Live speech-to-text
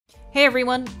Hey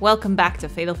everyone, welcome back to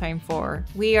Fatal Frame 4.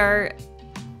 We are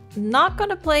not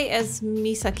gonna play as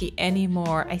Misaki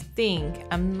anymore, I think.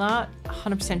 I'm not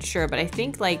 100% sure, but I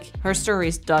think like her story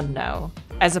is done now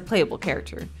as a playable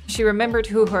character. She remembered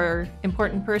who her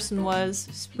important person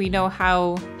was. We know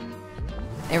how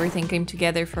everything came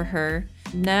together for her.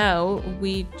 Now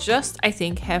we just, I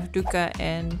think, have Duka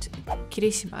and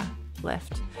Kirishima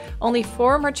left. Only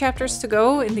 4 more chapters to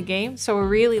go in the game, so we're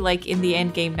really like in the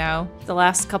end game now. The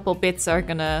last couple bits are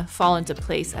gonna fall into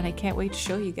place and I can't wait to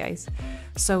show you guys.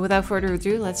 So without further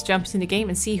ado, let's jump into the game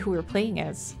and see who we're playing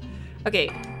as. Okay,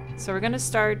 so we're gonna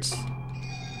start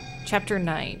chapter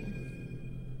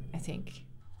 9, I think.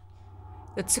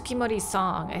 The Tsukimori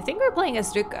song. I think we're playing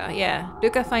as Duka, yeah.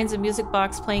 Duka finds a music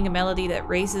box playing a melody that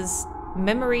raises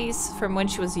memories from when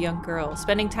she was a young girl,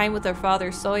 spending time with her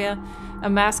father Soya, a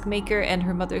mask maker, and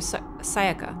her mother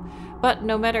Sayaka. But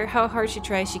no matter how hard she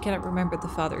tries, she cannot remember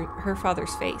her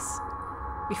father's face.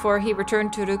 Before he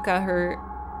turned to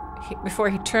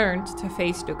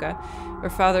face Duka, her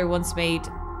father once made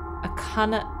a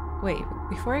Kanade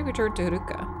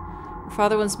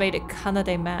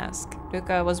mask.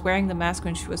 Duka was wearing the mask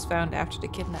when she was found after the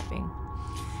kidnapping.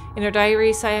 In her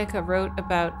diary, Sayaka wrote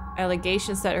about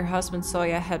allegations that her husband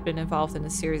Soya had been involved in a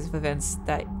series of events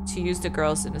to use the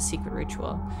girls in a secret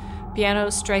ritual. Piano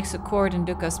strikes a chord in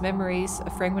Duka's memories, a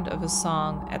fragment of a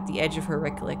song at the edge of her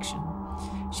recollection.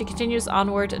 She continues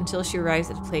onward until she arrives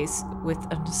at a place with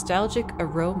a nostalgic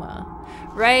aroma.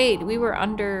 Right,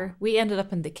 we ended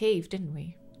up in the cave, didn't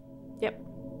we? Yep.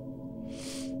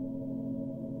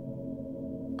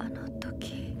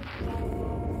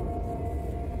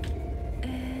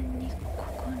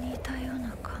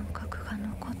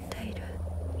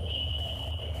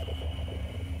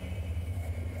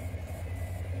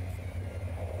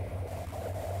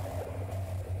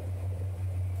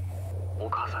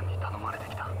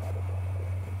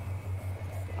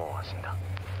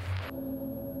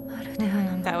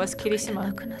 That was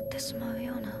Kirishima.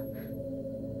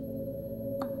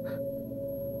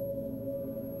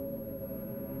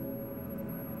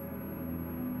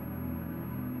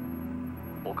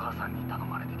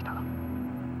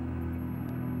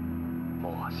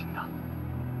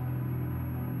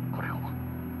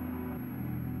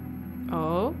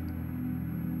 Oh.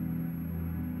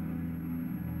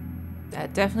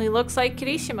 That definitely looks like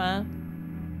Kirishima.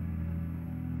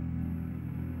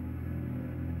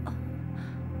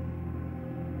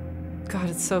 God,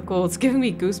 it's so cool. It's giving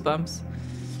me goosebumps.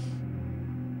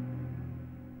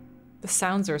 The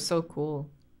sounds are so cool.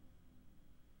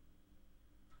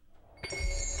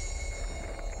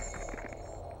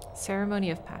 Ceremony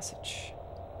of Passage.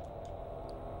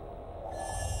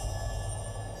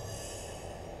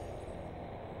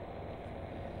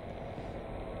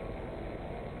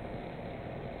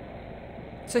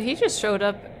 So he just showed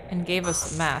up and gave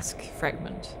us a mask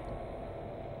fragment.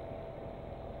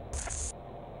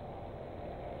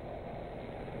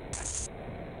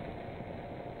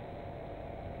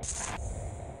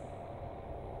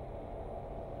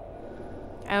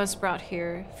 I was brought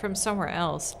here from somewhere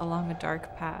else along a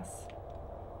dark path.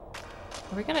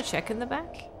 Are we gonna check in the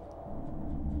back?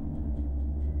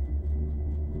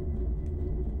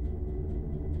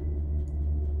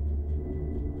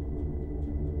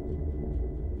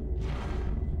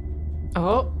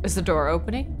 Oh, is the door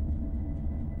opening?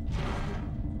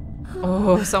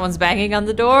 Oh, someone's banging on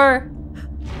the door.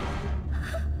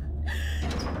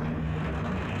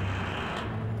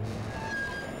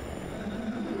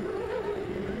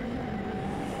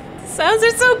 Sounds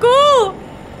are so cool!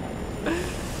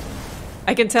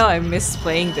 I can tell I miss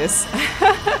playing this.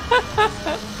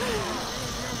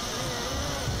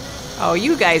 Oh,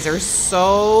 you guys are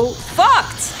so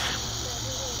fucked!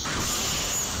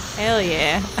 Hell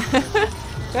yeah.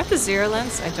 Do I have the zero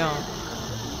lens? I don't.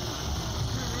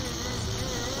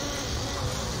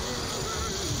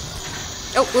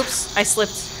 Oh, whoops. I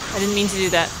slipped. I didn't mean to do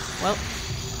that. Well.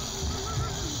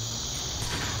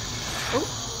 Oh,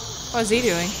 what is he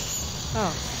doing?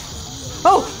 Oh.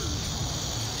 Oh!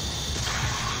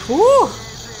 Ooh!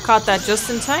 Caught that just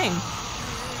in time.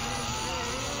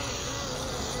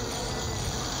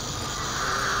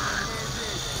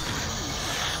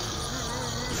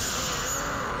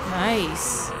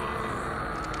 Nice.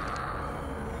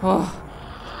 Oh.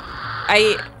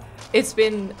 It's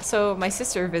been, so my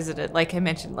sister visited, like I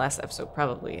mentioned last episode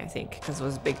probably, I think, because it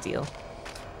was a big deal.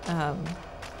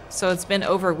 So it's been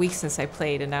over a week since I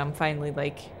played and now I'm finally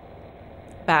like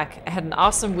back. I had an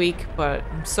awesome week, but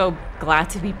I'm so glad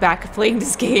to be back playing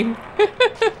this game.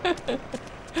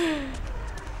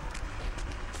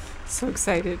 So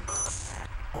excited.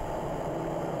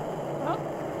 Oh.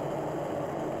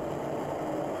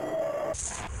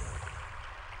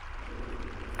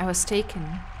 I was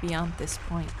taken beyond this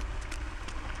point.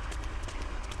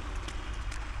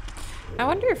 I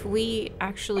wonder if we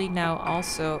actually now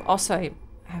also... Also, I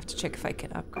have to check if I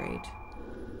can upgrade.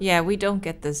 Yeah, we don't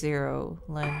get the 0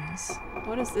 lens.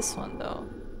 What is this one, though?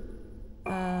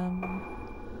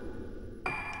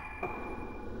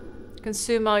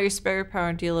 Consume all your spare power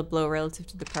and deal a blow relative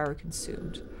to the power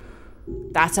consumed.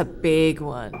 That's a big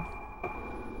one.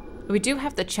 We do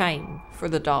have the chime for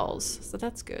the dolls, so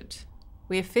that's good.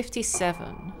 We have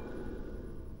 57.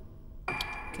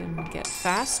 Can get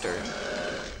faster.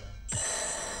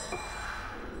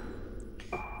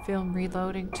 Film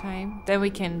reloading time. Then we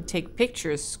can take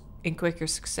pictures in quicker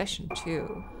succession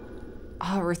too.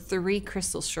 Oh, we're 3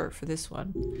 crystals short for this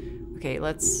one. Okay,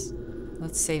 let's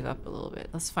save up a little bit.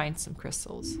 Let's find some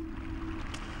crystals.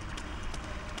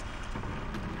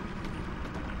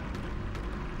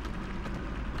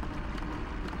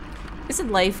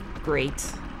 Isn't life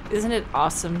great? Isn't it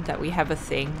awesome that we have a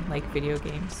thing like video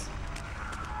games?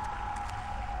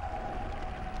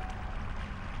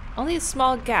 Only a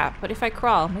small gap, but if I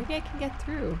crawl, maybe I can get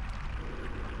through.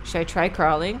 Should I try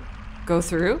crawling? Go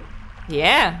through?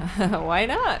 Yeah, why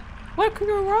not? What could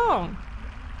go wrong?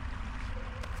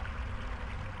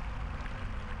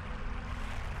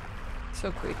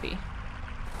 So creepy.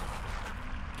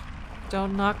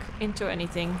 Don't knock into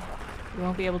anything. You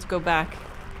won't be able to go back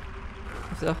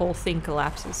if the whole thing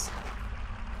collapses.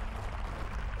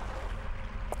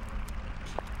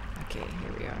 Okay,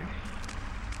 here we are.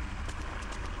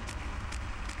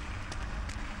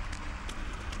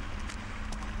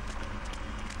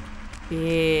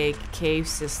 Big cave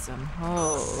system.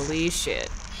 Holy shit.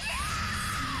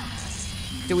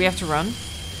 Do we have to run?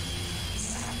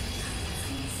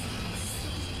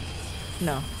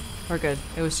 No, we're good.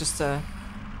 It was just I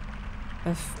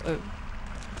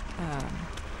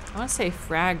want to say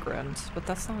fragrant, but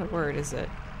that's not a word, is it?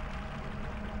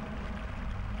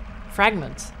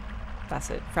 Fragment. That's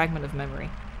it. Fragment of memory.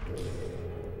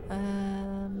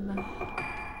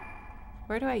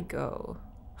 Where do I go?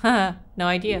 Haha, no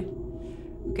idea.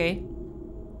 Okay.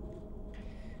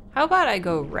 How about I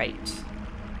go right?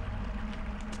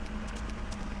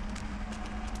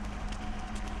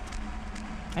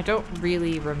 I don't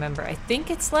really remember. I think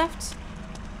it's left,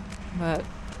 but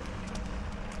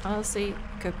honestly, it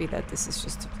could be that this is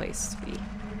just a place to be.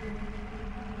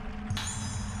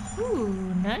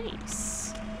 Ooh,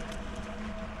 nice.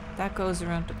 That goes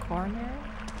around the corner.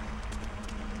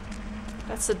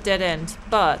 That's a dead end,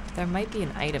 but there might be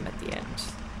an item at the end.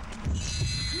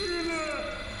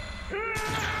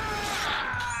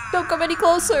 Don't come any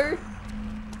closer!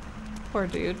 Poor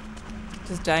dude.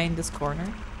 Just die in this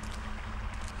corner.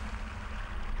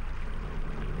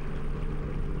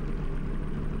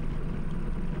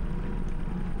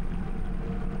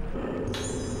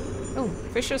 Oh,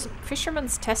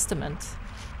 Fisherman's Testament.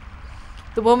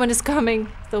 The woman is coming.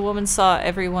 The woman saw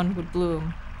everyone would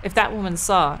bloom. If that woman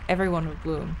saw, everyone would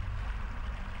bloom.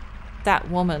 That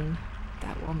woman.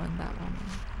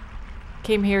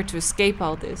 Came here to escape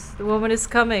all this. The woman is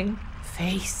coming.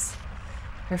 Face.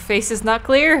 Her face is not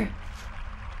clear.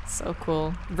 So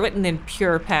cool. Written in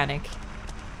pure panic.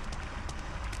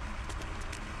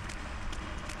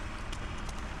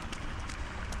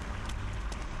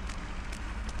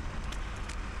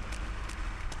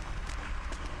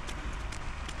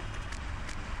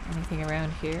 Anything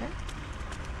around here?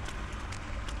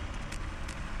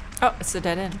 Oh, it's a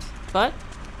dead end. But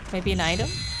maybe an item?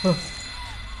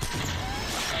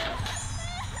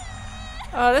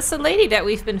 Oh, that's the lady that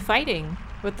we've been fighting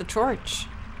with the torch.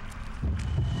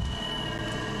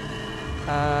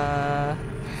 Yeah,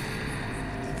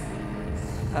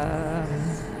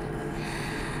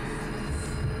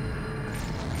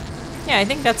 I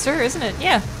think that's her, isn't it?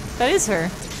 Yeah, that is her.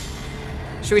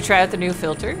 Should we try out the new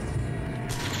filter?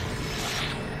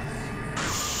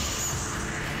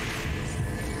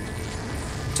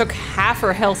 Took half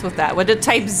her health with that. With a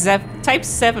type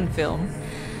 7 film.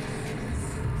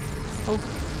 Oh.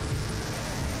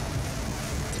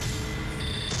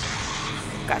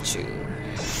 Got you.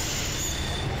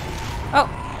 Oh.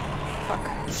 Fuck.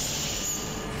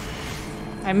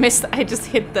 I missed. I just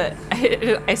hit the...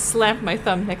 I slammed my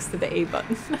thumb next to the A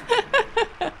button.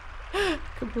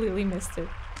 Completely missed it.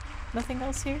 Nothing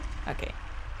else here? Okay.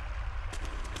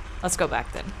 Let's go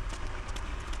back then.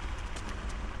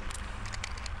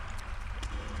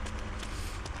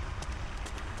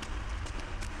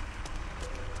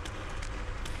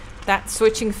 That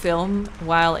switching film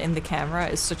while in the camera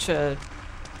is such a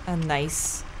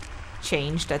nice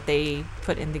change that they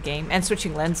put in the game. And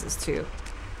switching lenses too.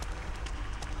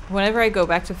 Whenever I go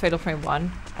back to Fatal Frame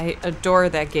 1, I adore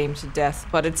that game to death,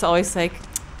 but it's always like,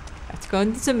 I have to go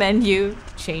into the menu,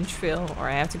 change film, or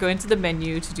I have to go into the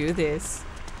menu to do this.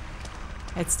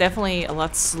 It's definitely a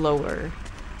lot slower.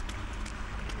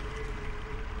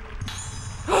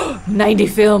 90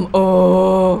 film!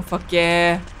 Oh, fuck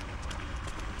yeah!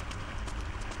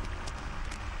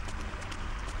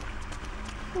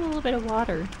 A little bit of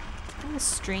water. A little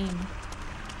stream.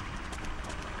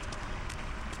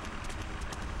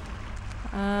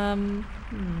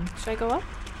 Should I go up?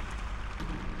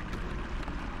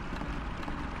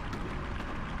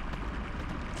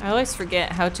 I always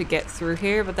forget how to get through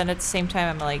here, but then at the same time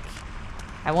I'm like,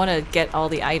 I want to get all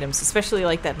the items, especially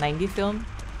like that 90 film.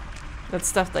 That's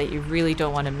stuff that you really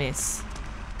don't want to miss.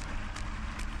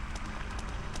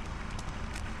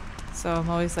 So I'm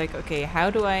always like, okay,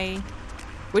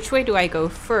 which way do I go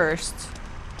first?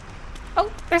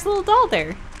 Oh, there's a little doll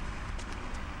there.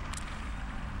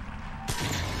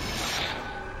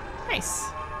 Nice.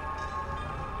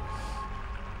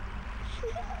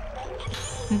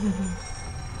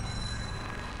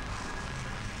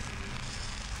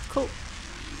 Cool.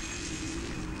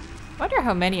 Wonder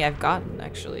how many I've gotten,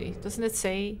 actually. Doesn't it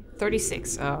say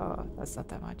 36? Oh, that's not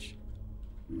that much.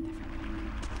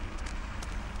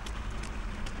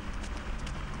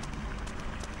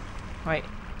 Wait,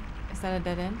 is that a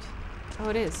dead end? Oh,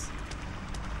 it is.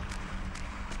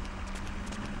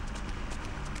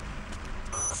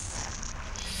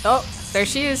 Oh, there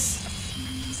she is.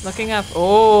 Looking up.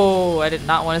 Oh, I did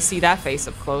not want to see that face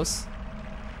up close.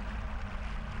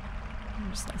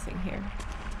 There's nothing here.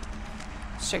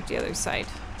 Let's check the other side.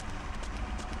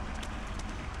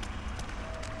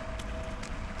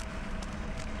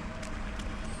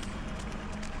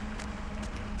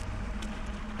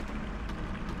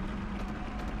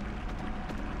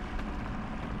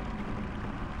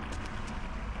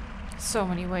 So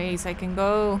many ways I can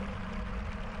go.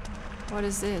 What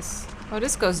is this? Oh,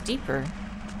 this goes deeper.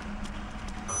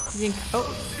 You think,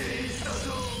 oh.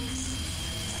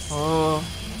 Oh.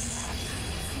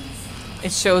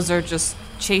 It shows her just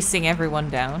chasing everyone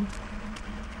down.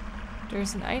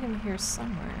 There's an item here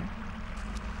somewhere.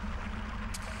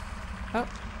 Oh.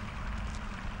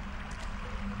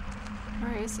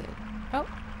 Where is it? Oh.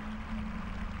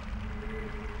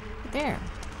 There.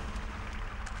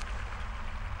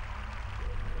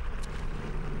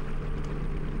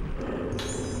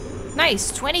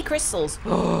 Nice! 20 crystals!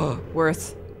 Oh,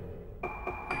 worth.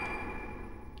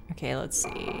 Okay, let's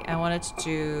see. I wanted to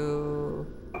do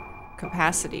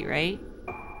capacity, right?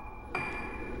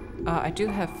 I do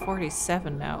have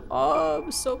 47 now. Oh,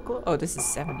 I'm so close. Oh, this is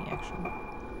 70 actually.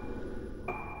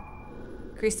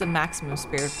 Increase the maximum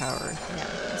spirit power. Yeah,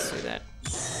 let's do that.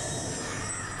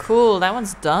 Cool, that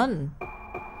one's done.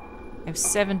 I have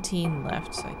 17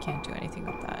 left, so I can't do anything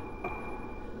with that.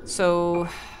 So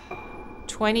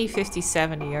 20, 50,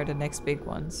 70 are the next big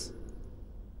ones.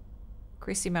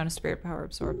 Increase the amount of spirit power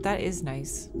absorbed. That is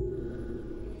nice.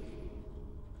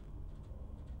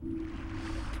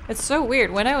 It's so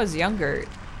weird. When I was younger,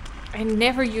 I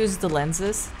never used the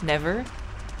lenses. Never.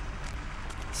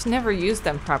 Just never used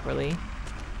them properly.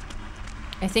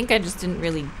 I think I just didn't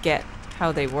really get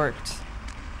how they worked.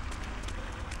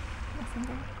 Nothing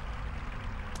there.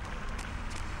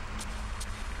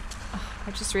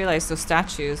 I just realized those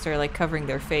statues, they're like covering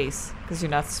their face because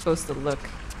you're not supposed to look.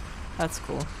 That's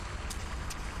cool.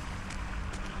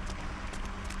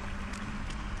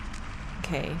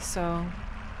 Okay, so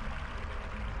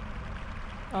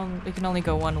we can only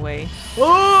go one way.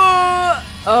 Whoa!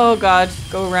 Oh god,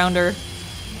 go around her.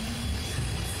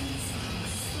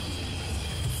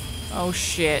 Oh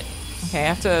shit. Okay, I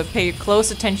have to pay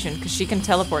close attention because she can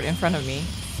teleport in front of me.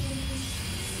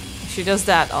 If she does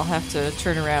that, I'll have to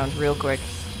turn around real quick.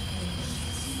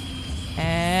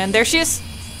 And there she is!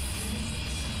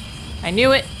 I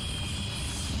knew it!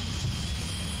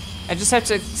 I just have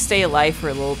to stay alive for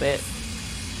a little bit.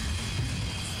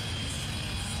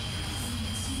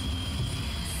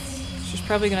 She's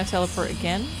probably gonna teleport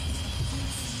again.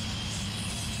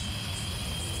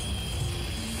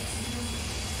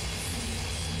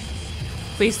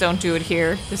 Please don't do it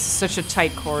here. This is such a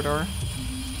tight corridor.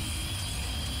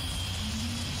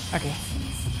 Okay.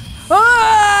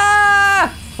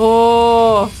 Ah!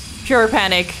 Oh, pure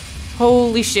panic.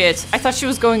 Holy shit. I thought she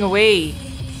was going away.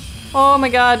 Oh my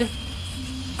god.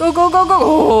 Go, go, go, go.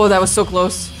 Oh, that was so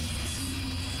close.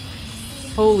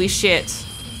 Holy shit.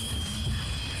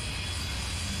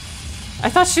 I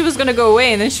thought she was gonna go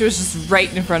away and then she was just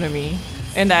right in front of me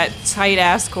in that tight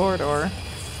ass corridor.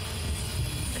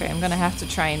 Okay, I'm gonna have to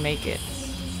try and make it.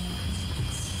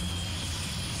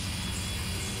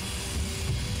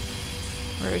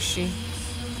 Where Where is she?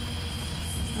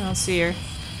 I don't see her.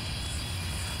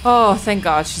 Oh, thank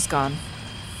God she's gone.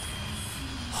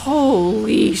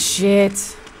 Holy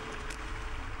shit.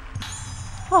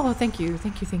 Oh, thank you,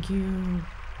 thank you, thank you.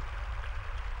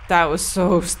 That was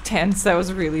so tense. That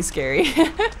was really scary.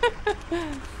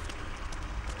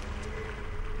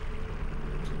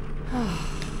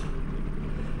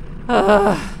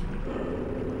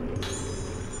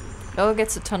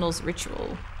 Dogetsu Tunnel's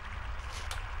ritual.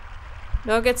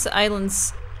 Dogetsu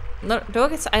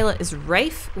Island is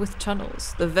rife with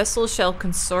tunnels. The vessel shall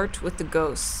consort with the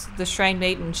ghosts. The shrine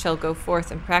maiden shall go forth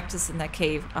and practice in that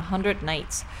cave 100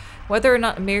 nights. Whether or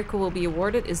not a miracle will be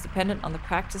awarded is dependent on the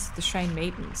practice of the shrine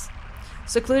maidens.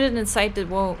 Secluded inside the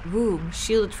womb,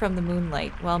 shielded from the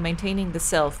moonlight, while maintaining the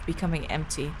self, becoming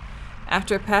empty.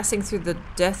 After passing through the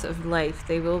death of life,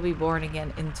 they will be born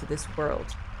again into this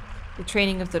world. The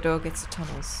training of the Dogetsu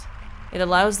Tunnels. It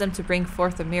allows them to bring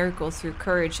forth a miracle through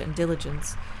courage and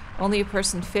diligence. Only a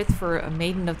person fit for a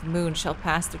Maiden of the Moon shall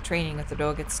pass the training of the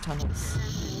Dogetsu Tunnels.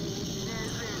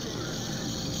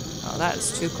 Oh, that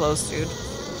is too close, dude.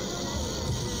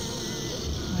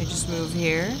 Let me just move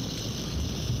here.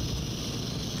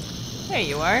 There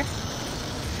you are.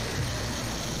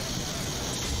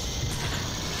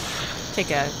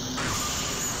 Take a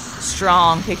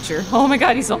strong picture. Oh my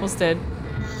god, he's almost dead.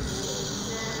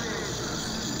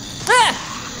 Ah!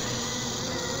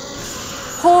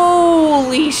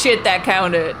 Holy shit, that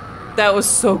counted. That was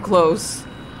so close.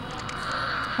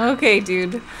 Okay,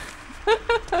 dude.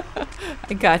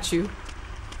 I got you.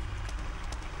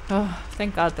 Oh,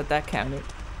 thank God that counted.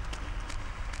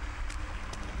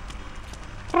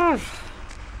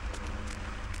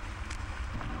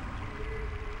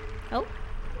 Oh,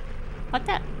 what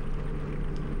that?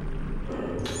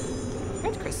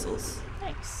 Red crystals.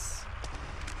 Nice.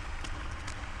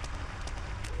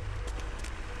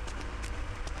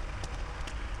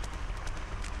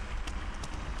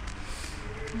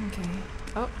 Okay.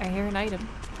 Oh, I hear an item.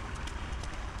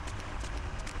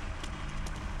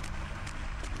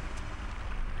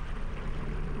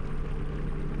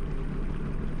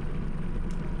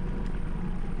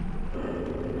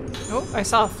 Oh, I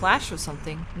saw a flash of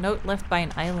something. Note left by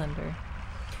an islander.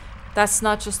 That's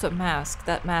not just a mask.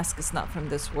 That mask is not from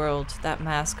this world. That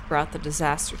mask brought the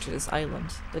disaster to this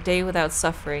island. The day without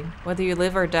suffering. Whether you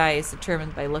live or die is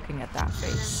determined by looking at that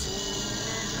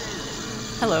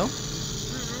face. Hello.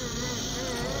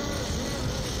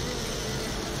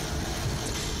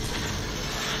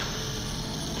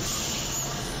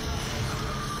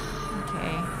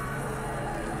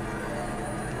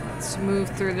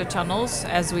 Move through the tunnels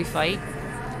as we fight.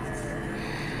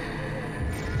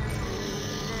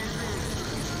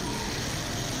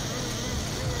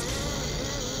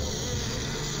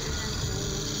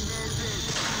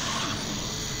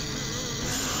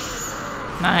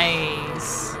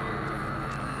 Nice.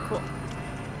 Cool.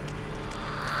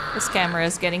 This camera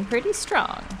is getting pretty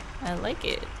strong. I like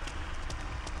it.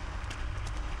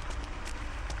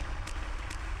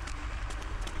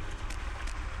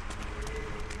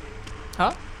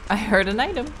 Oh, I heard an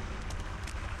item.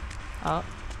 Oh.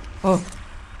 Oh.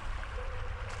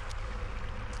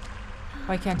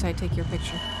 Why can't I take your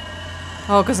picture?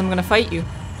 Oh, because I'm gonna fight you.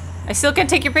 I still can't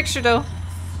take your picture though.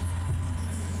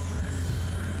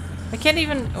 I can't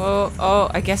even... Oh,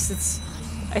 I guess it's...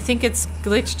 I think it's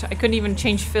glitched. I couldn't even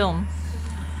change film.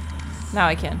 Now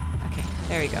I can. Okay,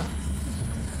 there we go.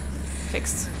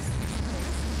 Fixed.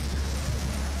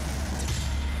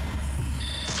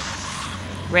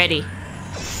 Ready.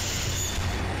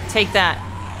 Take that.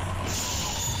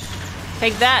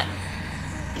 Take that.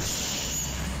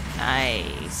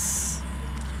 Nice.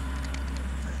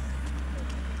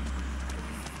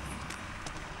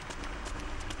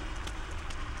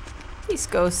 These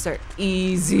ghosts are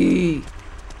easy.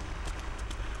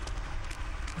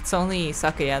 It's only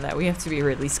Sakuya that we have to be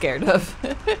really scared of.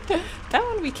 That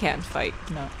one we can't fight.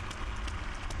 No.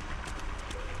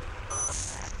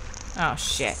 Oh,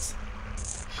 shit.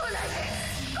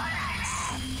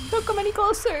 Don't come any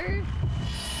closer.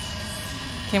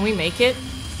 Can we make it?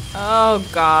 Oh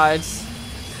god.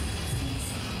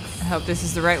 I hope this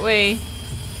is the right way.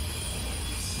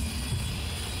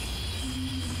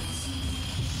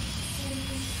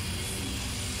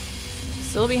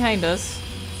 Still behind us.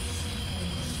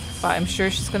 But I'm sure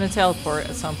she's gonna teleport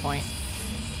at some point.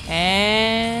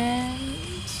 And...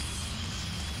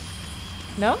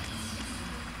 No?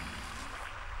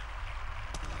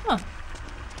 Huh.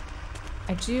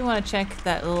 I do want to check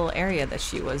that little area that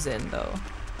she was in, though.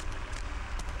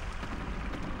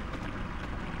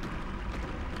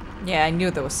 Yeah, I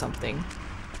knew there was something.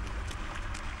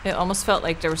 It almost felt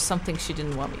like there was something she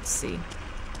didn't want me to see.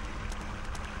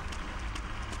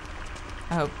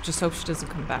 Just hope she doesn't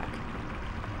come back.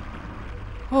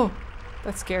 Oh,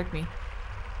 that scared me.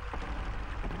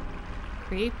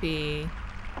 Creepy.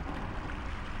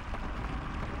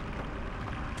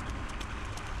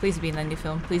 Please be 90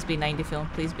 film. Please be 90 film.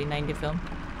 Please be 90 film.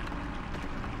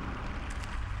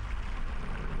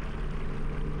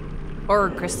 Or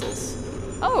crystals.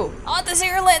 Oh! Oh, the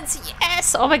zero lens!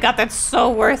 Yes! Oh my god, that's so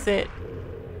worth it.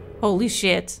 Holy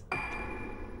shit.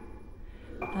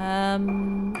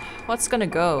 What's gonna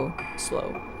go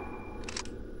slow?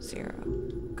 0.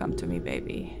 Come to me,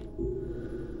 baby.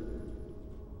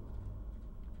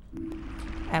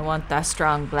 I want that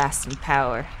strong blasting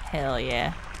power. Hell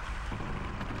yeah.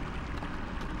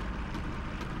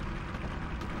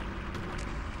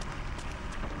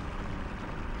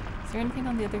 Is there anything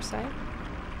on the other side?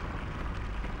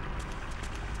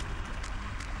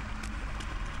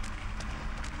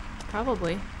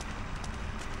 Probably.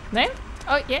 No?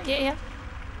 Oh, yeah.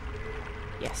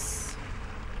 Yes.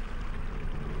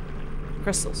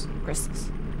 Crystals.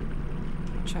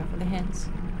 Try for the hands.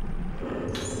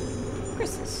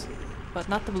 Crystals. But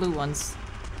not the blue ones.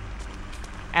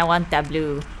 I want that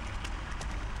blue.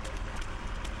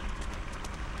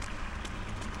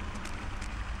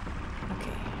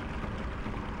 Okay.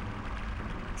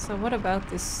 So what about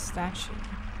this statue?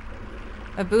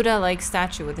 A Buddha-like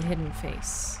statue with a hidden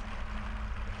face.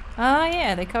 Oh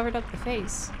yeah, they covered up the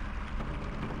face.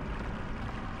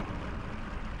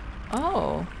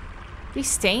 Oh. These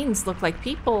stains look like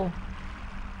people.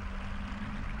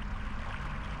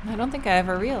 I don't think I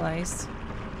ever realized.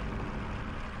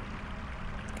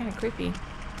 It's kind of creepy.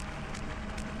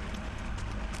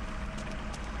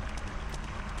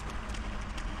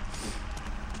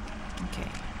 Okay.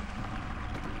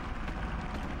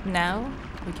 Now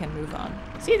we can move on.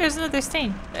 See, there's another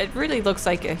stain. It really looks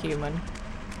like a human.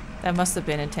 That must have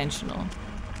been intentional.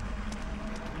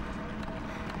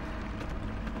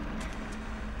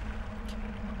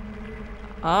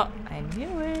 Oh, I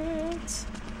knew it.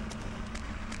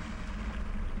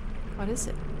 What is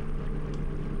it?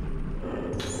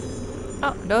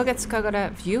 Oh, Nogetsu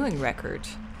Kagura viewing record.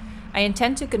 I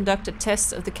intend to conduct a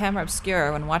test of the camera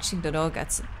obscura when watching the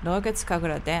Nogetsu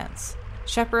Kagura dance.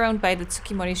 Chaperoned by the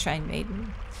Tsukimori Shrine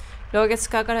Maiden. Nogetsu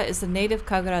Kagura is the native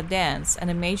Kagura dance and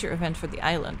a major event for the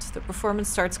island. The performance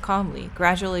starts calmly,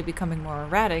 gradually becoming more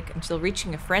erratic until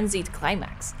reaching a frenzied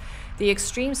climax. The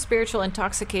extreme spiritual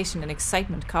intoxication and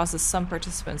excitement causes some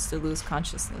participants to lose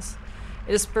consciousness.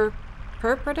 It is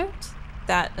purported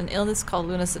that an illness called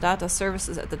Luna Sedata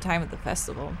surfaces at the time of the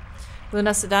festival.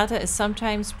 Luna Sedata is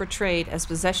sometimes portrayed as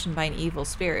possession by an evil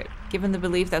spirit. Given the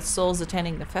belief that souls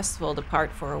attending the festival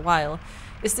depart for a while,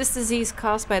 is this disease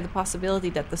caused by the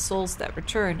possibility that the souls that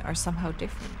return are somehow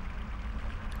different?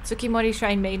 Tsukimori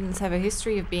Shrine Maidens have a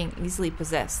history of being easily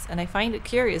possessed, and I find it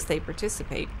curious they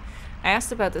participate. I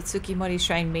asked about the Tsukimori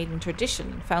Shrine Maiden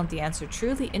tradition and found the answer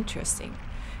truly interesting.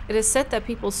 It is said that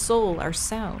people's soul are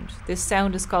sound. This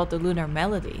sound is called the lunar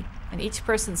melody, and each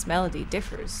person's melody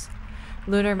differs.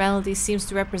 Lunar melody seems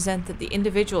to represent the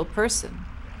individual person.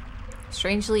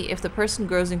 Strangely, if the person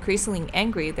grows increasingly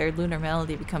angry, their lunar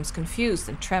melody becomes confused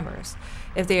and tremors.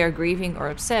 If they are grieving or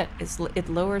upset, it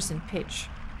lowers in pitch.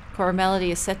 Core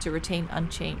melody is said to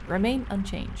remain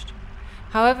unchanged.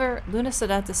 However, Luna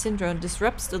Sedata syndrome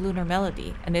disrupts the lunar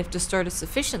melody, and if distorted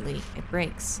sufficiently, it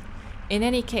breaks. In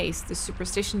any case, the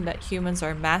superstition that humans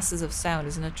are masses of sound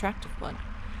is an attractive one.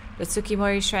 The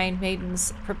Tsukimori Shrine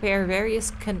Maidens prepare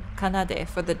various kanade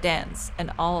for the dance,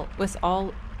 and all with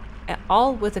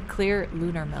a clear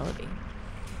lunar melody.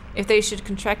 If they should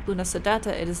contract Luna Sedata,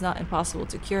 it is not impossible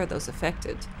to cure those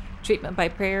affected. Treatment by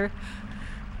prayer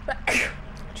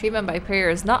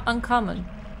is not uncommon,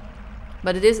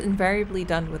 but it is invariably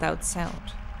done without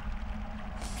sound.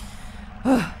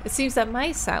 It seems that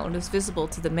my sound is visible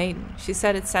to the maiden. She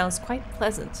said it sounds quite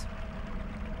pleasant.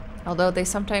 Although they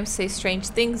sometimes say strange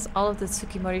things, all of the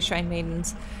Tsukimori Shrine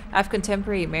Maidens have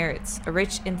contemporary merits, a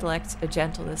rich intellect, a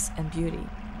gentleness, and beauty.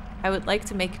 I would like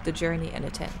to make the journey and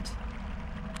attend.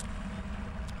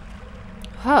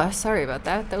 Sorry about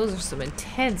that. Those are some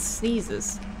intense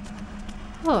sneezes.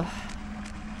 Oh.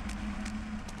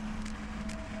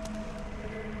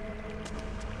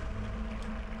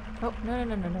 Oh,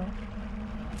 no.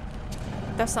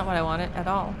 That's not what I wanted at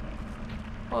all.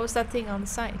 What was that thing on the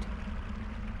side?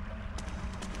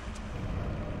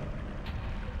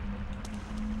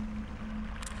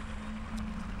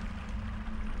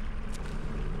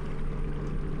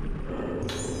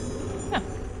 Huh.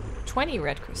 20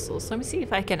 red crystals. Let me see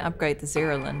if I can upgrade the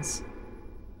zero lens.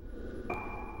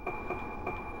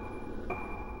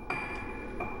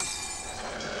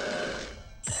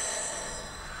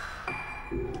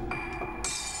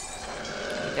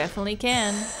 definitely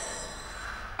can.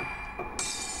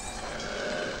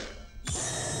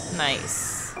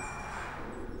 Nice.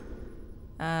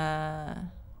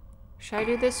 Should I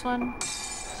do this one?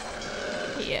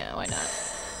 Yeah, why not?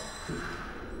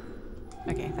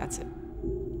 Okay, that's it.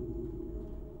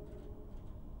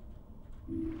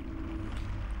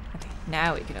 Okay,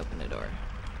 now we can open the door.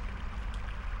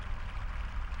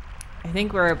 I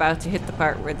think we're about to hit the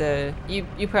part where the...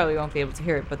 You probably won't be able to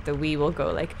hear it, but the Wii will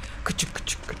go like...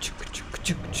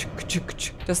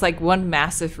 Just like one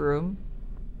massive room.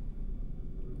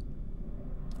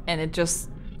 And it just...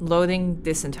 Loading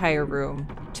this entire room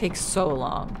takes so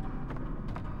long.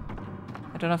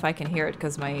 I don't know if I can hear it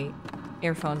because my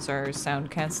earphones are sound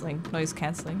cancelling, noise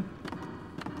cancelling.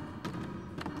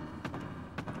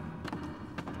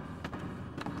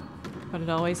 But it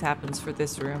always happens for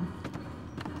this room.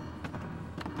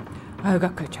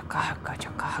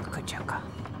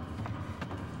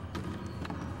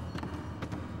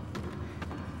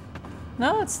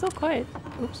 No, it's still quiet.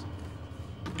 Oops.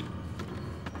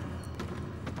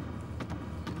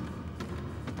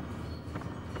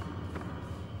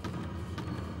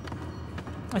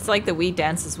 It's like the Wii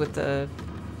dances with the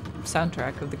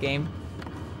soundtrack of the game.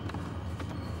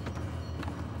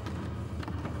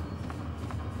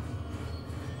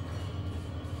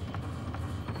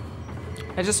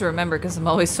 I just remember because I'm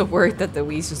always so worried that the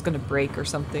Wii's just gonna break or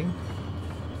something.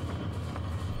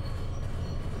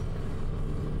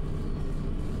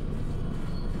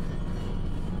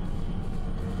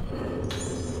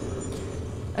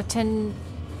 Attention?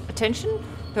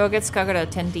 Rogetsu Kagura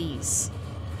attendees.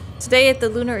 Today at the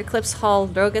Lunar Eclipse Hall,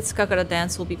 Rogetsu Kagura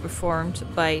dance will be performed.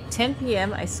 By 10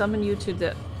 p.m. I summon you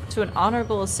to an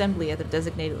honorable assembly at the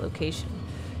designated location.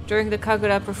 During the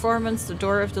Kagura performance, the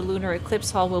door of the Lunar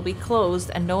Eclipse Hall will be closed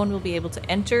and no one will be able to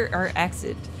enter or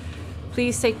exit.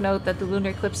 Please take note that the lunar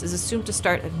eclipse is assumed to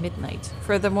start at midnight.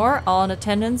 Furthermore, all in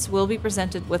attendance will be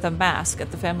presented with a mask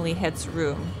at the family head's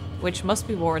room, which must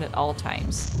be worn at all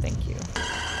times. Thank you.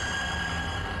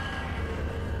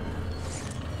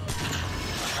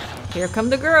 Here come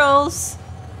the girls!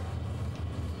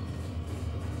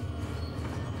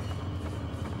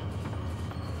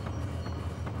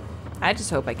 I just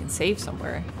hope I can save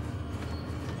somewhere.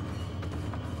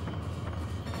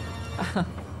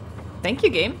 Thank you,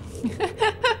 game.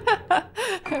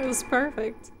 It was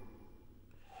perfect.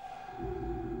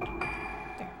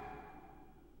 There.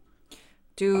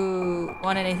 Do you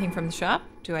want anything from the shop?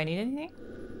 Do I need anything?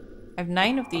 I have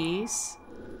 9 of these.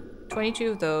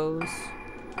 22 of those.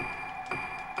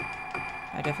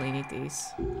 I definitely need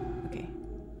these. Okay.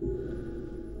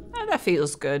 Oh, that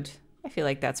feels good. I feel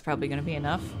like that's probably going to be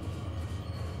enough.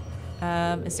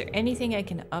 Is there anything I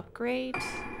can upgrade?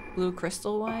 Blue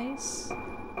crystal wise?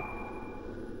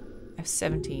 I have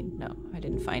 17. No, I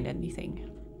didn't find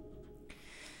anything.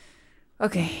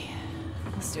 Okay,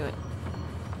 let's do it.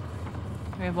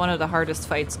 We have one of the hardest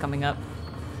fights coming up.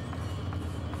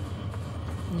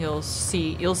 You'll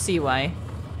see why.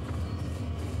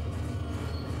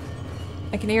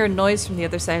 I can hear a noise from the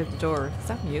other side of the door. Is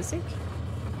that music?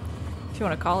 If you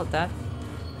want to call it that.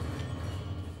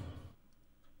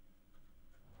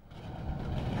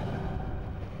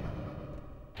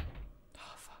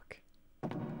 Oh, fuck.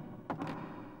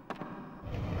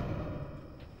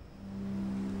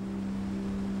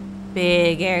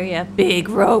 Big area, big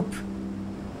rope.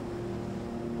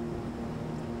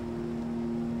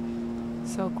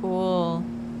 So cool.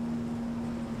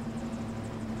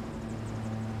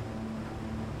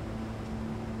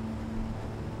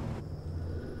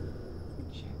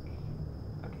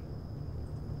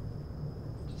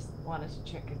 Wanted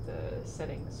to check if the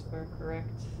settings were correct.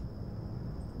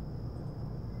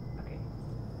 Okay.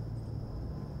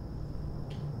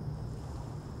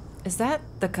 Is that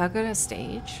the Kagura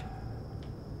stage?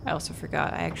 I also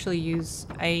forgot. I actually use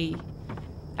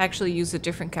a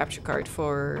different capture card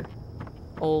for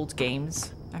old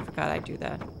games. I forgot I do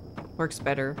that. Works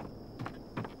better.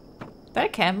 Is that a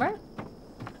camera?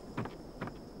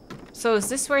 So is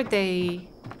this where they...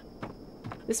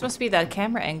 This must be that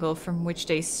camera angle from which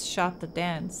they shot the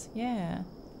dance. Yeah.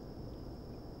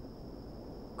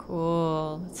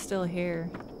 Cool. It's still here.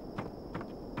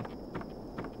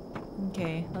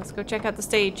 Okay, let's go check out the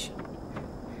stage.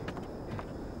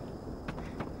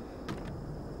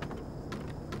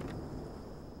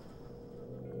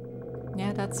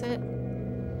 Yeah, that's it.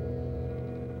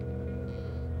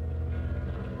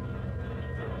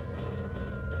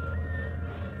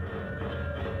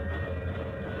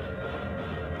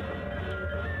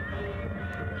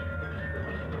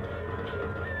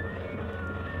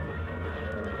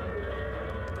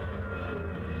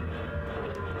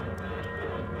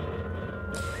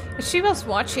 She was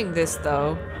watching this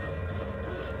though.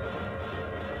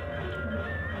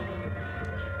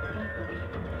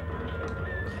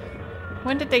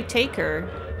 When did they take her?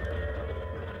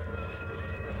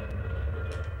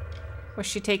 Was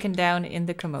she taken down in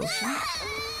the commotion?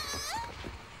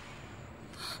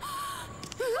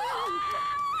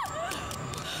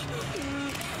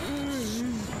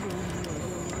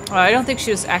 Oh, I don't think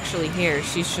she was actually here.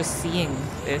 She's just seeing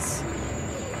this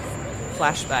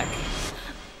flashback.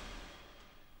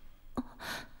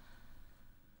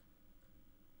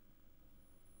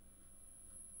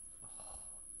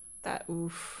 That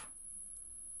oof.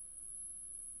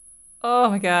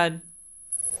 Oh my god.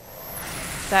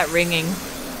 That ringing.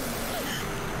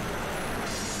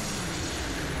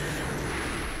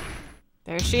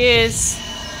 There she is.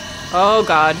 Oh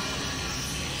god.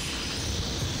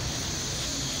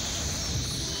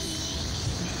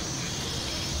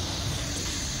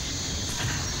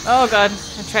 Oh god.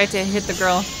 I tried to hit the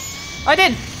girl. Oh, I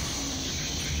did!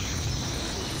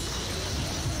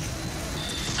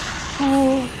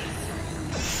 Oh.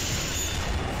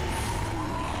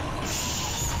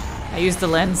 I used the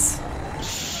lens.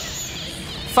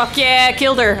 Fuck yeah, I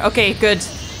killed her. Okay, good.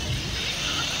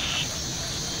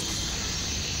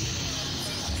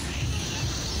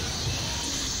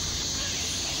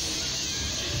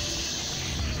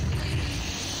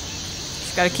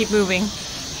 Just gotta keep moving.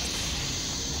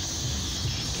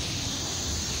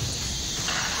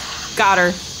 Got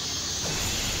her.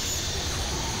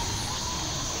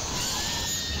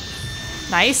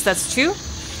 Nice, that's 2.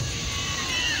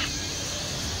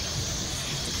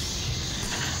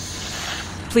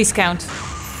 Please count.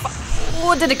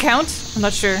 What did it count? I'm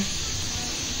not sure.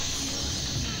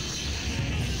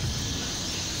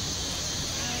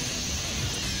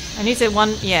 I need to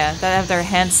one, yeah, that have their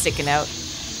hands sticking out.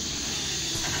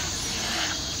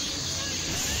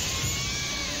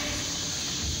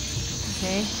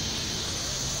 Okay.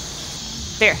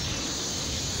 There.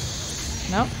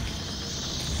 No.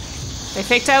 They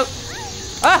faked out.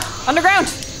 Ah! Underground!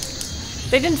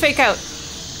 They didn't fake out.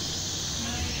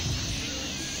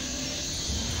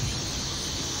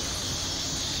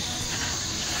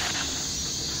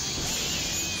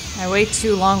 I wait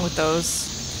too long with those.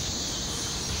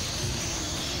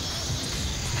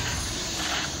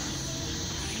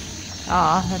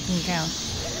 Aw, that didn't count.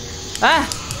 Ah!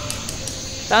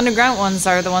 The underground ones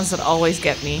are the ones that always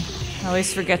get me. I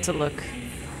always forget to look.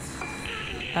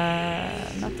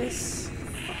 Not this.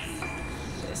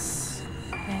 This.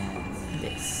 And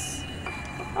this.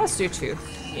 Oh, let's do 2.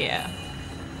 Yeah.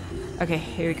 Okay,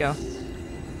 here we go.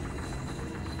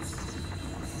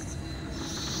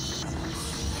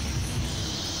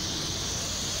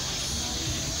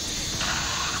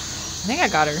 I think I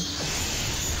got her.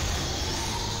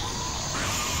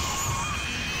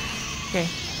 Okay.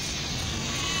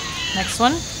 Next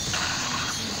one.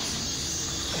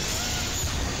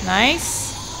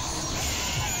 Nice.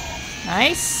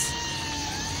 Nice.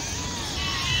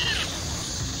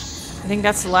 I think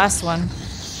that's the last one.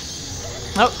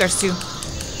 Oh, there's 2.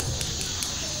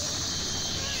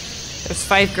 There's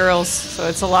 5 girls, so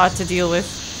it's a lot to deal with.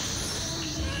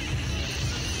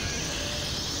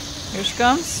 Here she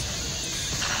comes.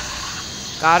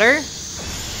 Got her.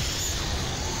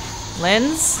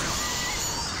 Lens.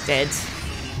 Dead.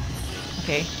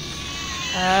 Okay.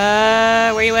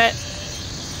 Where you at?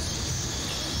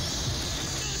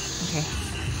 Okay.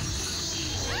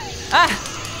 Ah!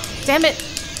 Damn it!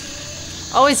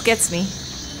 Always gets me.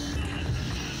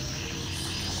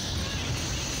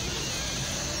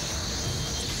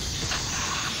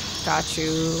 Got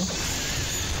you.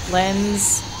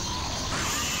 Lens.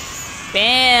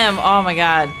 Bam! Oh my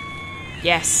god.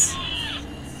 Yes.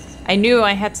 I knew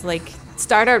I had to like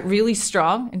start out really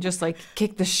strong and just like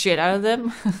kick the shit out of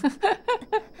them.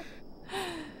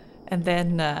 And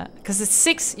then, because it's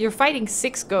 6, you're fighting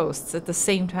 6 ghosts at the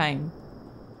same time.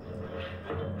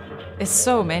 It's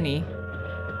so many.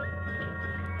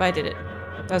 But I did it.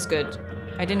 That was good.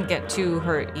 I didn't get too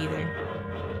hurt either.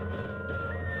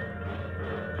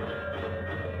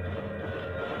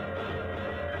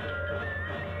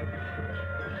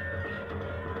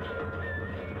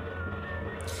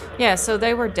 Yeah, so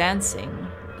they were dancing.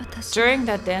 During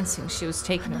that dancing, she was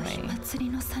taken away.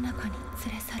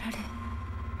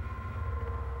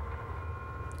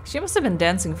 She must have been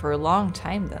dancing for a long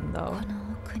time then, though.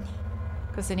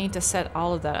 Because they need to set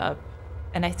all of that up.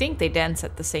 And I think they dance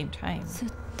at the same time.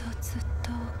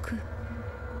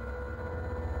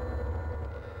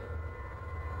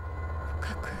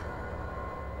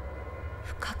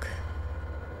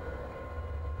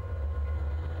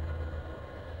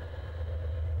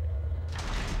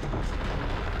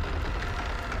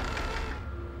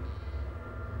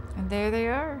 And there they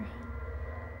are.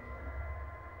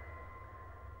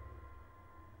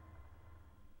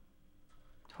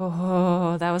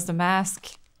 Oh, that was the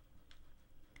mask.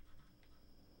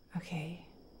 Okay.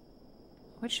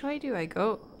 Which way do I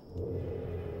go?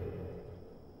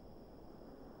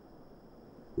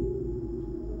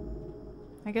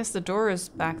 I guess the door is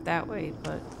back that way,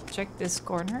 but check this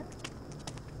corner.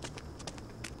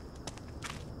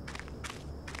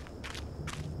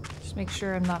 Just make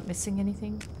sure I'm not missing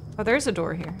anything. Oh, there's a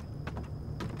door here.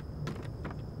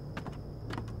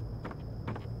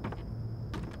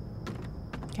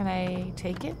 Can I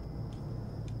take it?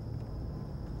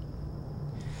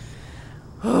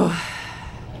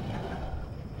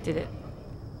 Did it.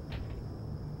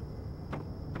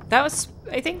 That was...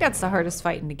 I think that's the hardest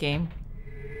fight in the game.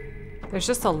 There's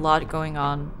just a lot going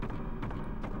on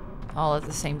all at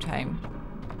the same time.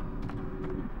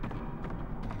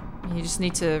 You just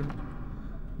need to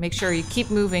make sure you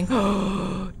keep moving.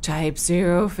 Type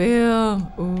 0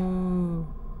 film. Ooh.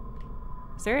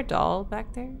 Is there a doll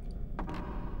back there?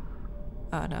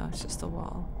 Oh no, it's just a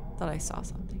wall. Thought I saw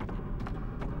something.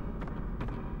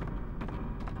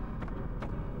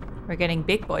 We're getting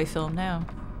big boy film now.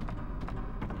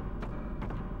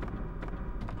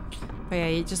 But yeah,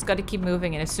 you just gotta keep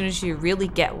moving, and as soon as you really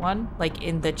get one, like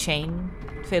in the chain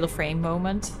fatal frame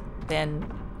moment,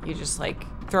 then you just like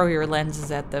throw your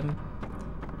lenses at them,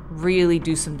 really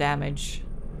do some damage,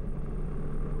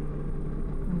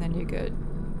 and then you're good.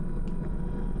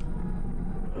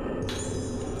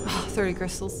 Oh, 30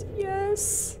 crystals.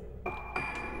 Yes!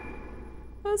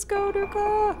 Let's go,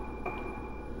 Durka!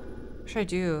 What should I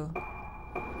do?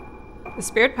 The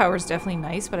spirit power is definitely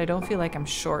nice, but I don't feel like I'm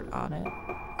short on it.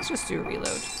 Let's just do a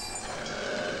reload.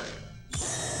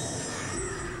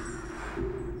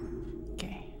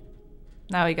 Okay.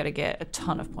 Now we gotta get a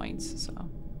ton of points, so...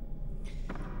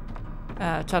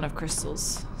 a ton of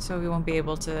crystals, so we won't be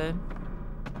able to...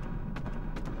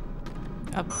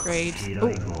 upgrade.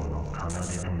 Ooh.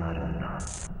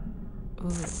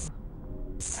 Ooh.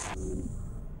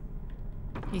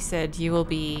 He said you will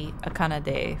be a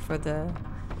Kanade for the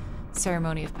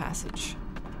ceremony of passage.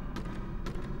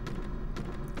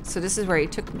 So this is where he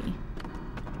took me.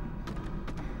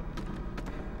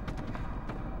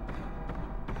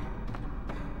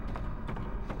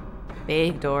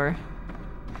 Big door.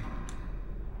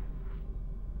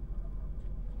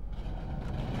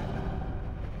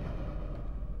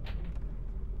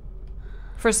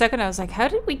 For a second I was like, how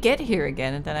did we get here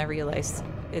again? And then I realized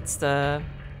it's the...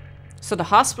 So the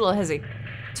hospital has a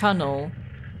tunnel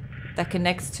that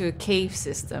connects to a cave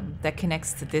system that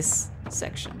connects to this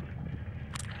section.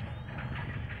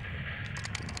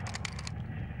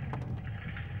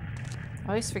 I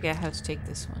always forget how to take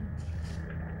this one.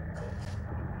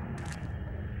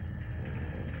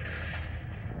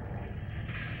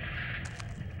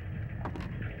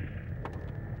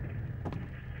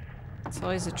 It's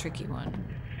always a tricky one.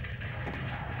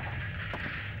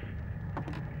 I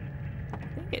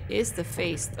think it is the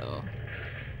face, though.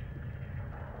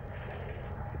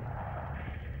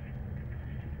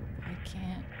 I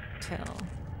can't tell.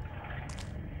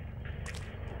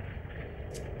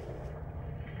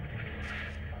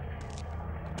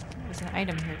 There's an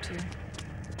item here, too.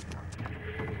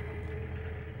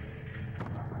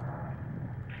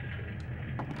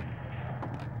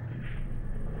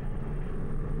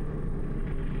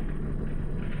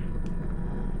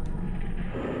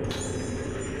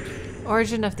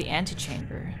 Origin of the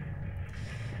antechamber.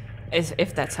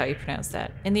 If that's how you pronounce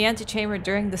that. In the antechamber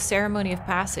during the ceremony of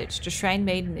passage, the shrine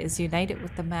maiden is united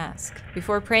with the mask.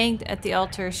 Before praying at the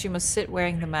altar, she must sit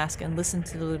wearing the mask and listen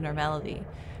to the lunar melody.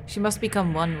 She must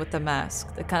become one with the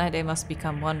mask. The Kanade must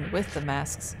become one with the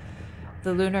masks.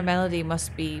 The lunar melody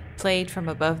must be played from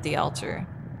above the altar.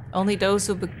 Only those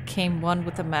who became one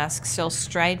with the mask shall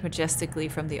stride majestically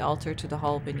from the altar to the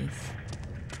hall beneath.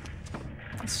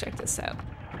 Let's check this out.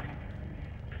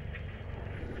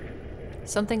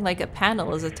 Something like a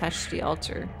panel is attached to the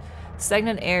altar.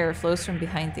 Stagnant air flows from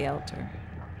behind the altar.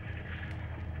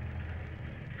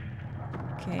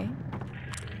 Okay.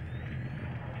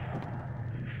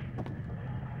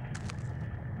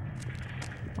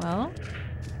 Well.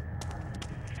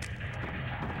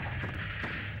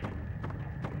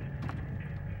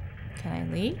 Can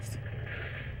I leave?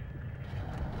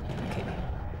 Okay.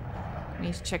 We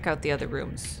need to check out the other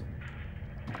rooms.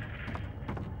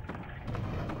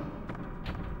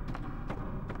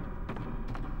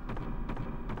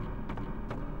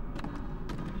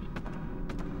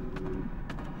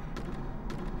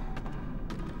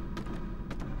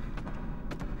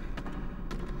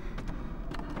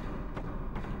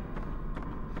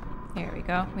 There we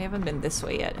go. We haven't been this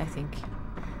way yet, I think.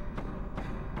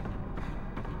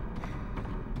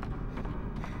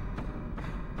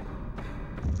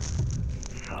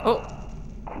 Oh!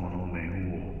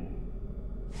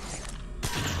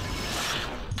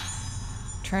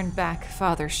 Turn back,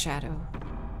 Father Shadow.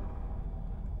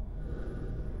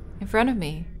 In front of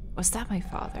me. Was that my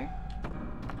father?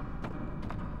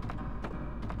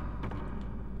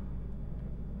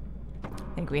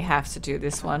 I think we have to do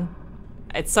this one.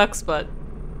 It sucks, but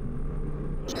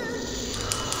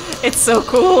it's so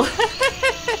cool.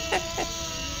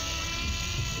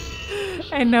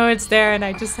 I know it's there and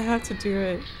I just have to do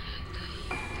it.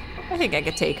 I think I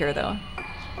could take her though.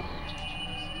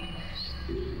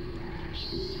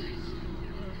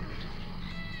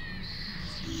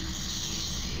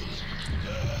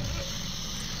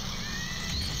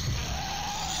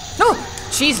 Oh,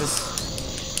 Jesus.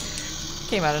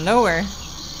 Came out of nowhere.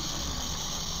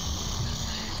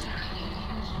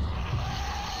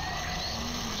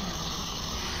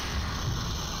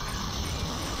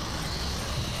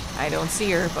 I don't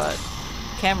see her, but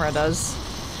camera does.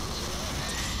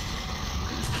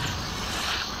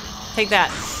 Take that.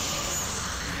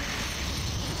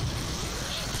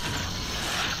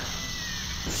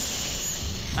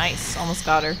 Nice, almost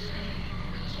got her.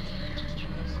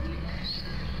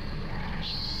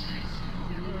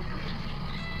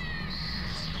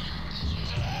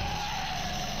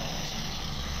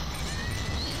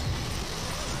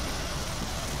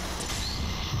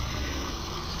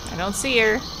 I don't see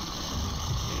her.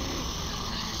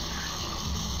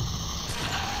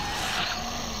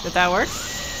 Did that work?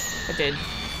 It did. Okay.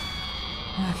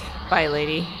 Bye,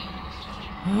 lady.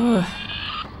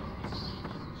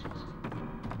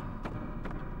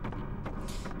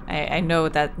 I know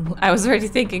that I was already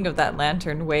thinking of that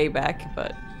lantern way back,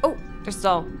 but oh, there's a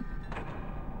doll.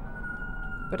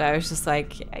 But I was just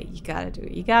like, yeah, you gotta do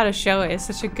it. You gotta show it. It's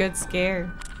such a good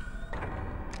scare.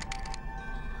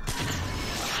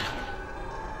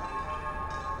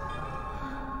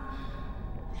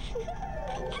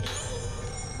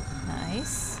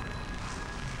 Nice.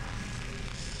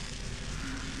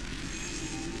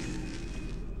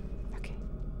 Okay.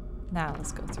 Now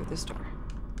let's go through this door.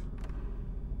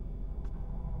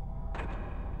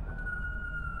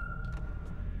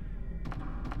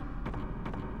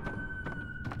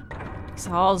 These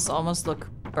halls almost look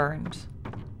burned.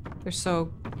 They're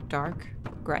so dark,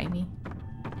 grimy.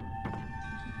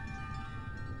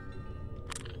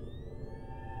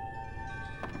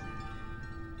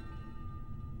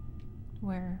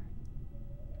 Where?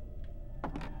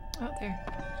 Oh, there.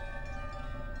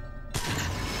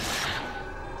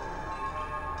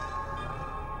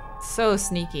 So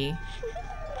sneaky.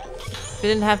 If it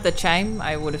didn't have the chime,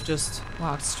 I would have just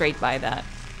walked straight by that.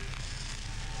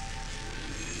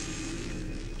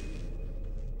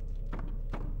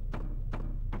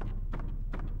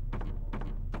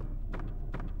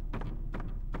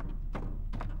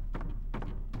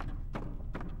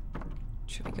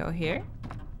 Should we go here?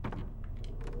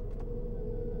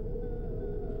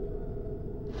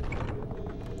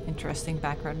 Interesting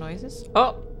background noises.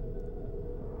 Oh!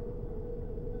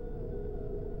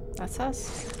 That's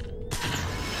us.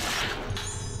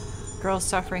 Girl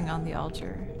suffering on the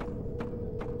altar.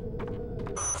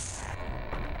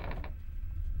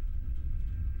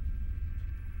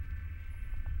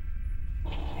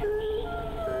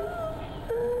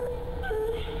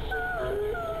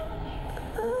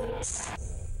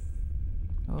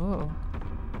 Oh.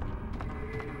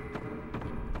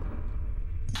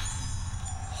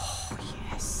 Oh,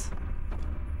 yes.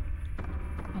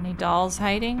 Any dolls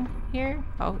hiding here?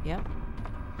 Oh, yep.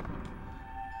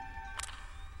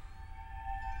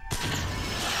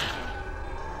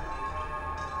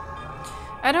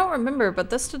 I don't remember, but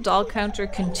does the doll counter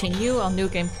continue on New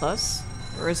Game Plus?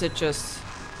 Or is it just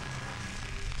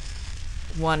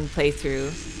one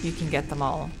playthrough? You can get them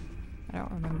all. I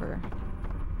don't remember.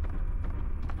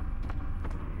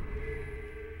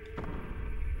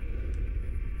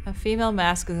 A female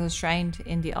mask is enshrined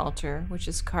in the altar, which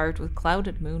is carved with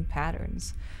clouded moon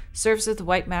patterns. Serves as the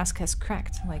white mask has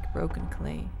cracked like broken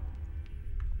clay.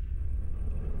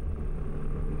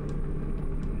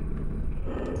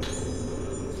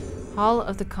 Hall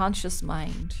of the Conscious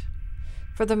Mind.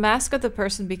 For the mask of the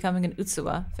person becoming an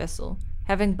Utsuwa vessel,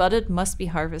 having budded must be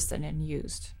harvested and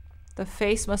used. The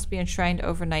face must be enshrined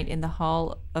overnight in the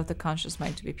Hall of the Conscious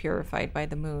Mind to be purified by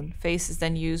the moon. Face is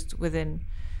then used within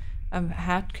a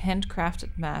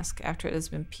handcrafted mask after it has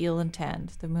been peeled and tanned.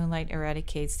 The moonlight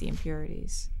eradicates the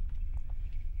impurities.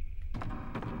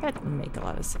 That would make a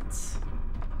lot of sense.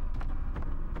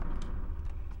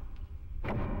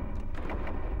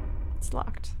 It's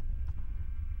locked.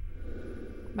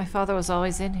 My father was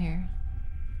always in here.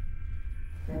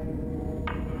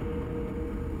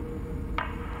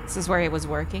 This is where he was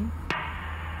working.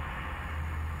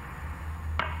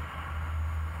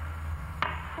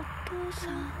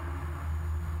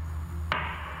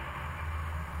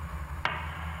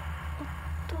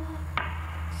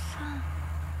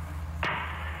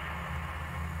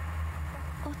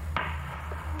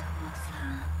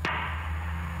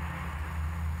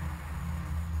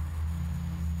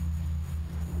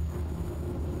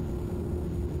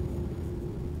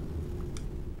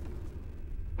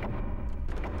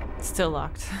 Still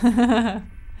locked.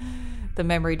 The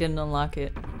memory didn't unlock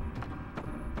it.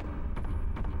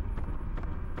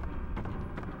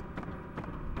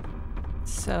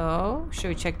 So, should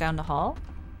we check down the hall?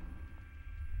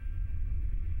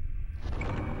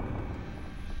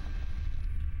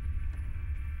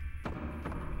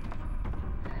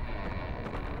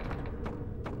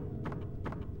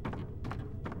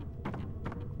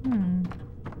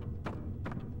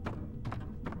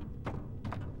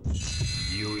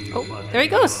 Oh, there he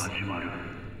goes!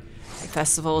 The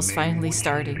festival is finally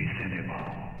starting.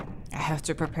 I have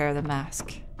to prepare the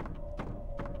mask.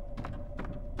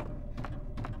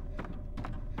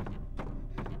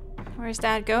 Where's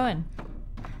Dad going?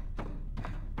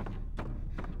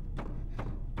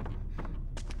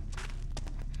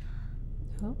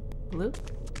 Oh, blue.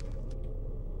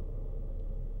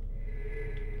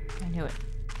 I knew it.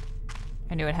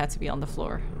 I knew it had to be on the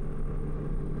floor.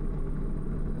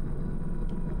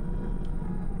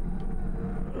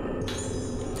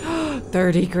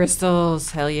 $30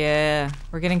 crystals! Hell yeah.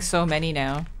 We're getting so many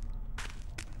now.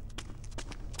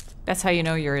 That's how you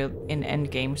know you're in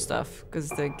endgame stuff, because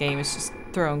the game is just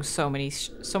throwing so much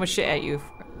shit at you.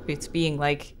 It's being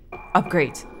like,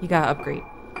 upgrade. You gotta upgrade.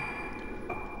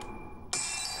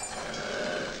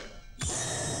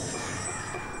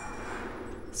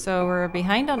 So we're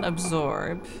behind on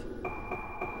absorb,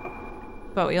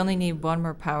 but we only need one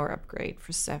more power upgrade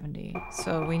for 70.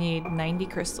 So we need 90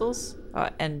 crystals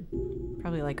and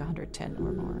probably like 110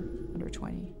 or more,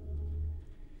 120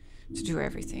 to do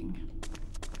everything.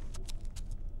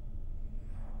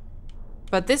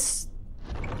 But this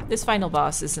final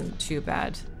boss isn't too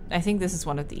bad. I think this is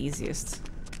one of the easiest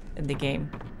in the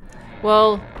game.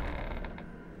 Well,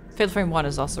 Fatal Frame 1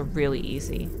 is also really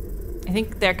easy. I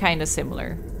think they're kind of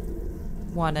similar.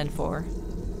 1 and 4.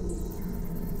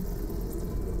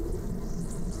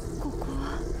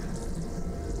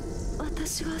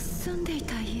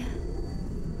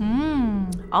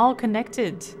 All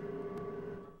connected.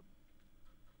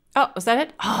 Oh, was that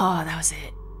it? Oh, that was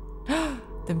it.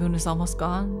 The moon is almost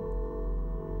gone.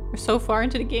 We're so far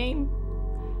into the game.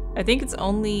 I think it's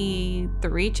only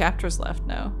 3 chapters left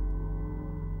now.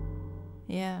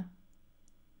 Yeah.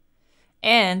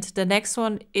 And the next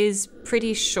one is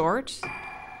pretty short,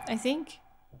 I think.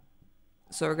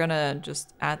 So we're gonna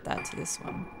just add that to this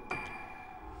one.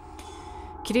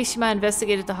 Kirishima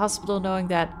investigated the hospital knowing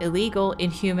that illegal,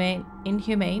 inhumane,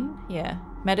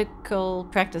 medical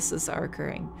practices are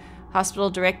occurring.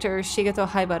 Hospital director Shigeto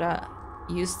Haibara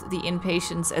used the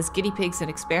inpatients as guinea pigs in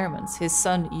experiments. His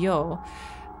son, Yo,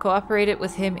 cooperated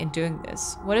with him in doing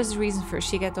this. What is the reason for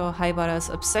Shigeto Haibara's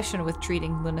obsession with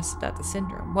treating Lunasudata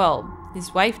syndrome? Well,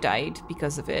 his wife died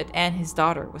because of it, and his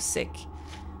daughter was sick.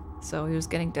 So he was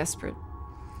getting desperate.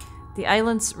 The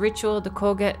island's ritual, the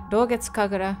Dogetsu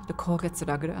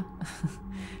Kagura,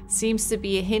 seems to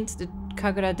be a hint that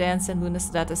Kagura dance and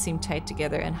Lunasudata seem tied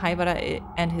together, and Haibara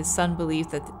and his son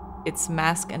believed that its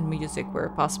mask and music were a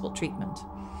possible treatment.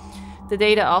 The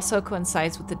data also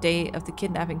coincides with the day of the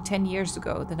kidnapping 10 years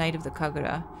ago, the night of the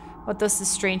Kagura. What does this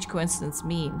strange coincidence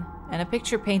mean? And a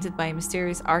picture painted by a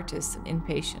mysterious artist, an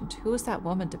inpatient. Who is that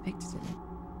woman depicted in it?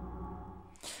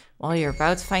 Well, you're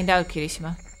about to find out,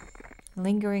 Kirishima.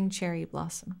 Lingering cherry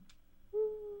blossom.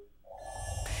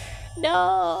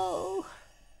 No!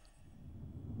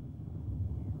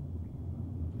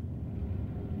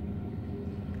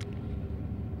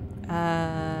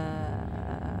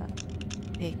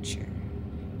 Picture.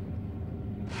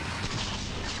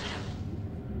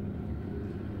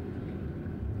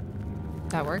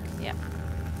 That work? Yeah.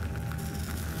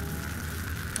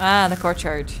 Ah, the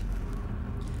courtyard.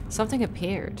 Something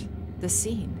appeared. The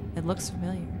scene. It looks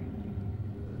familiar.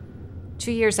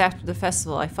 2 years after the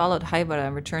festival, I followed Haibara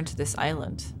and returned to this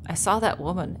island. I saw that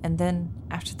woman, and then,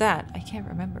 after that, I can't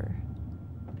remember.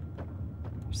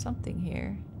 There's something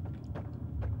here.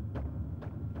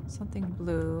 Something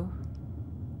blue.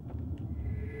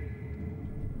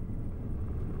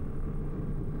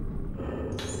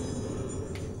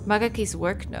 Magaki's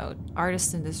work note.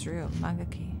 Artist in this room.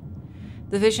 Magaki.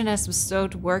 The vision has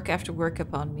bestowed work after work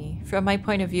upon me. From my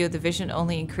point of view, the vision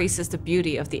only increases the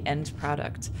beauty of the end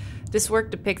product. This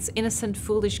work depicts innocent,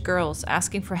 foolish girls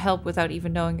asking for help without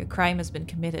even knowing a crime has been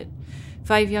committed.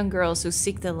 5 young girls who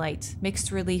seek the light,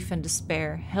 mixed relief and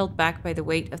despair, held back by the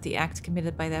weight of the act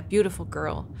committed by that beautiful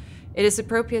girl. It is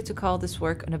appropriate to call this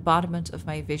work an embodiment of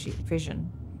my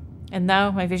vision. And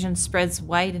now my vision spreads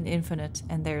wide and infinite,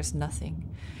 and there is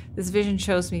nothing. This vision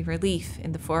shows me relief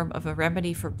in the form of a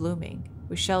remedy for blooming,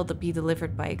 which shall be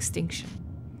delivered by extinction.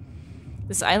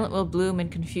 This island will bloom in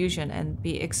confusion and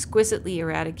be exquisitely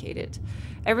eradicated.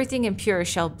 Everything impure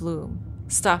shall bloom.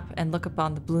 Stop and look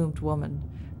upon the bloomed woman,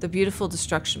 the beautiful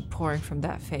destruction pouring from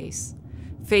that face.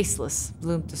 Faceless,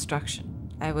 bloomed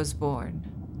destruction. I was born.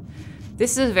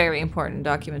 This is a very important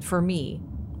document for me.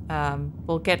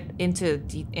 We'll get into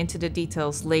the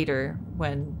details later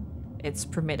when it's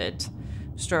permitted,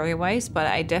 story-wise, but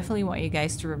I definitely want you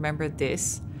guys to remember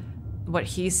this. What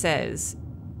he says,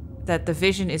 that the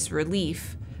vision is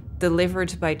relief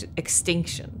delivered by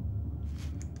extinction.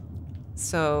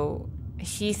 So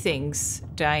he thinks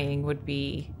dying would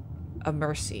be a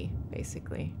mercy,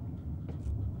 basically.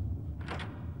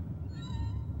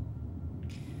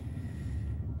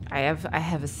 I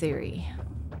have a theory.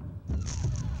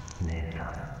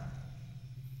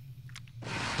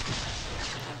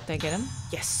 Did I get him?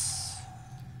 Yes.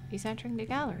 He's entering the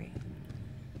gallery.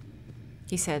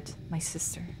 He said, my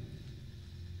sister.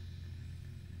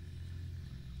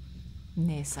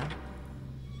 Nesa.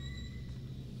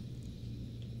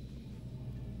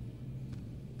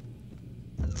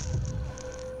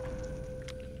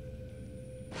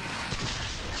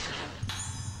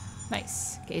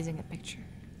 Nice. Gazing at picture.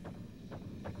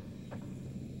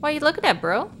 What are you looking at,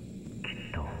 bro?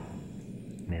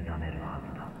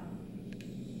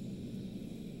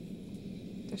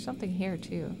 There's something here,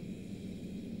 too.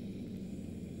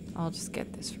 I'll just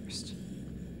get this first.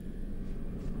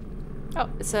 Oh,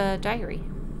 it's a diary.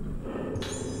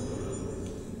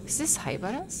 Is this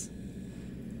Haibara's?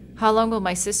 How long will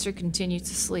my sister continue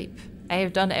to sleep? I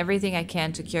have done everything I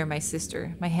can to cure my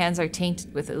sister. My hands are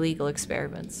tainted with illegal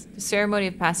experiments. The ceremony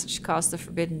of passage caused the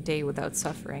forbidden day without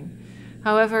suffering.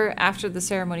 However, after the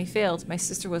ceremony failed, my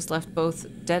sister was left both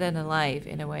dead and alive,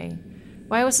 in a way.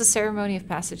 Why was the ceremony of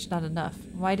passage not enough?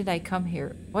 Why did I come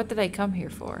here? What did I come here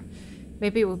for?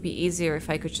 Maybe it would be easier if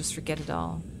I could just forget it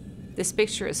all. This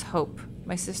picture is hope.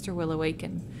 My sister will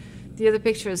awaken. The other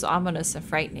picture is ominous and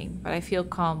frightening, but I feel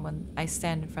calm when I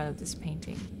stand in front of this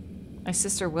painting. My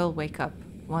sister will wake up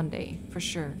one day, for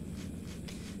sure.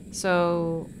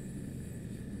 So,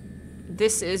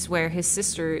 this is where his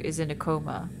sister is in a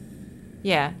coma.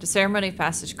 Yeah, the ceremony of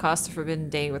passage caused the forbidden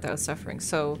day without suffering.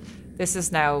 So, this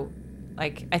is now,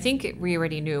 like, I think we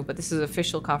already knew, but this is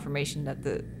official confirmation that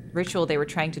the ritual they were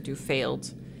trying to do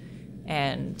failed.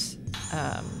 And,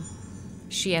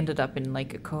 she ended up in,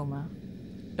 like, a coma.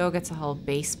 Dog gets a whole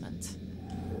basement.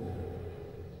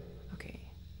 Okay.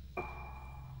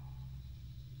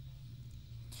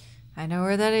 I know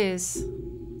where that is.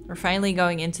 We're finally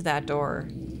going into that door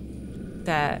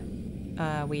that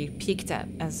we peeked at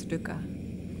as Ruka.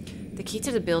 The key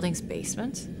to the building's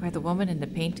basement, where the woman in the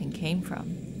painting came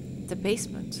from. The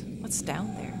basement. What's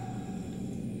down there?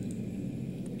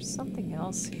 There's something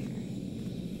else here.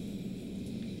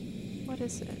 What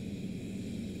is it?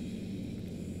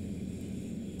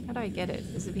 How do I get it?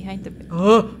 Is it behind the...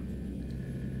 Oh!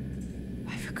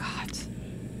 I forgot.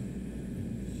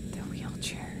 The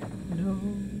wheelchair. No.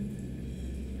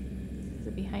 Is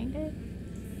it behind it?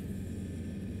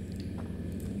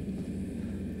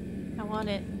 I want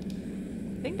it.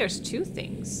 I think there's 2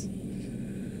 things.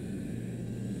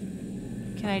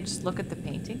 Can I just look at the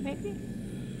painting, maybe?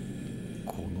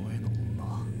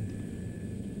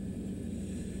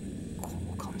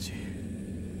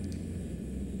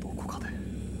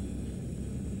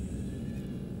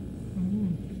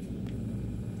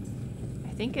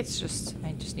 I think it's just...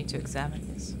 I just need to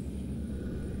examine this.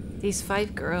 These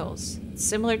 5 girls.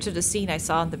 Similar to the scene I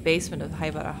saw in the basement of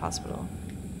Haibara Hospital.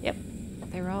 Yep.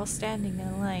 They were all standing in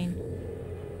a line.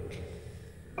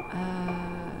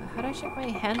 How do I check my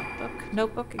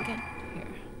notebook again?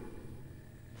 Here.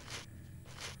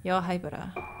 Yo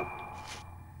Haibara.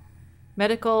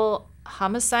 Medical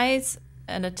homicides,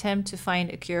 an attempt to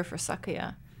find a cure for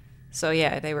Sakaya. So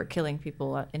yeah, they were killing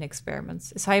people in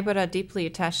experiments. Is Haibara deeply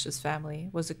attached to his family?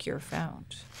 Was a cure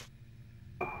found?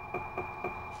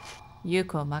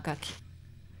 Yuko Magaki.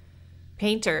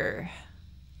 Painter.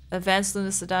 Advanced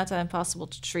lunacidata, impossible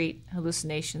to treat.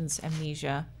 Hallucinations,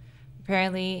 amnesia.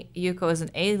 Apparently, Yuko is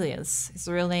an alias. His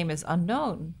real name is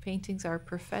unknown. Paintings are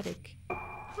prophetic.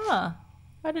 Huh.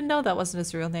 I didn't know that wasn't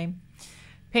his real name.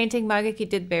 Painting Magaki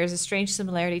did bears a strange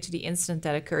similarity to the incident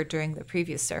that occurred during the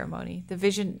previous ceremony. The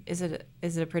vision, is it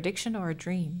a prediction or a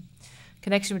dream?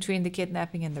 Connection between the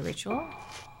kidnapping and the ritual?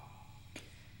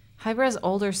 Haibara's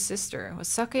older sister. Was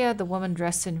Sakuya the woman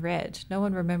dressed in red? No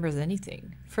one remembers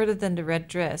anything. Further than the red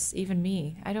dress, even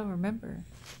me. I don't remember.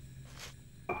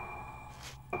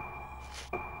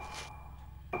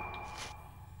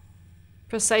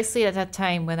 Precisely at that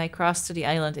time when I crossed to the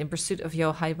island in pursuit of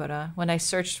Yo Haibara, when I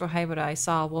searched for Haibara, I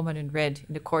saw a woman in red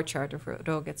in the courtyard of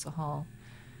Rogetsu Hall.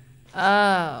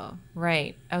 Oh,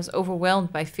 right. I was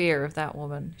overwhelmed by fear of that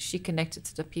woman. She connected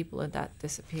to the people that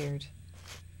disappeared.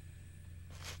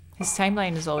 His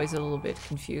timeline is always a little bit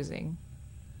confusing.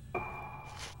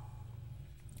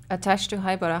 Attached to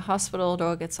Haibara Hospital,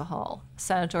 Rogetsu Hall. A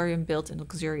sanatorium built in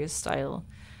luxurious style.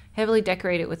 Heavily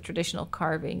decorated with traditional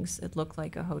carvings, it looked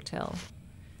like a hotel.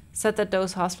 Said that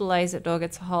those hospitalized at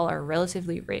Rogetsu Hall are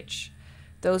relatively rich.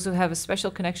 Those who have a special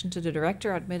connection to the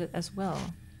director admit it as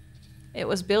well. It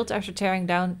was built after tearing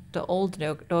down the old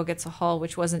Rogetsu Hall,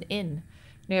 which was an inn.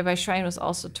 Nearby shrine was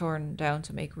also torn down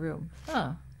to make room.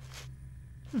 Huh.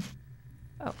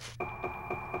 Oh.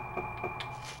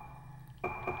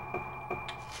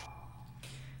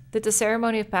 Did the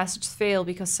ceremony of passage fail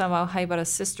because somehow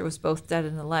Haibara's sister was both dead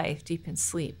and alive, deep in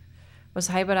sleep? Was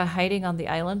Haibara hiding on the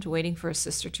island, waiting for his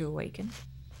sister to awaken?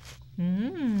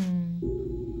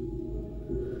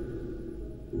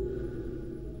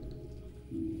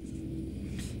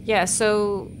 Yeah,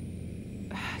 so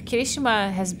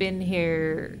Kirishima has been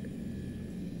here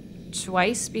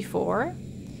twice before.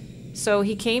 So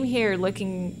he came here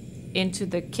looking into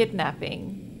the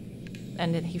kidnapping,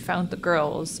 and then he found the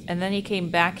girls, and then he came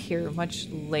back here much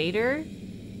later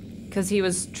because he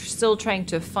was still trying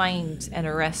to find and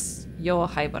arrest Yo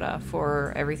Haibara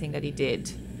for everything that he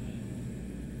did.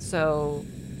 So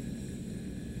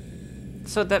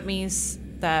that means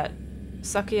that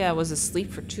Sakuya was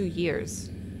asleep for 2 years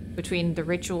between the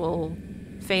ritual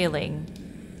failing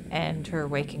and her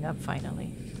waking up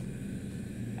finally.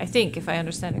 I think, if I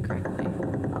understand it correctly.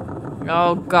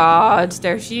 Oh god,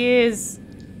 there she is!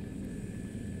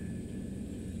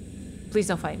 Please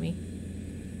don't fight me.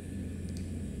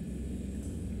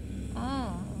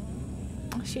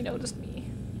 She noticed me.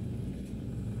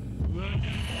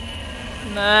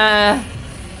 Nah.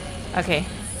 Okay.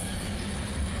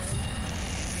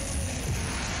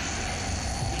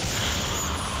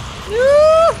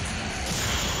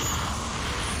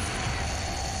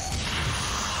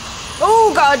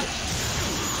 Oh god!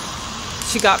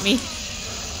 She got me.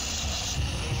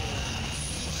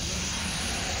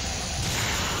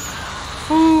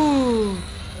 Ooh.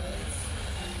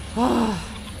 Oh,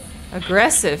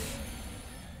 aggressive.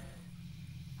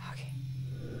 Okay.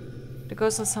 The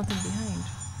ghost has something behind.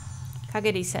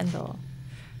 Kageri Sendo.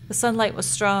 The sunlight was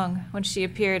strong. When she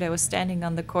appeared, I was standing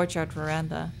on the courtyard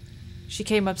veranda. She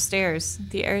came upstairs.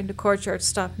 The air in the courtyard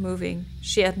stopped moving.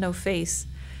 She had no face.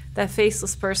 That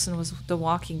faceless person was the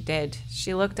walking dead.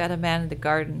 She looked at a man in the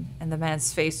garden, and the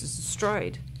man's face was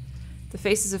destroyed. The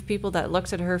faces of people that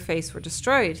looked at her face were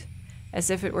destroyed. As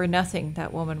if it were nothing,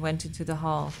 that woman went into the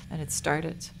hall, and it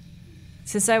started.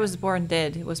 Since I was born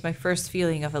dead, it was my first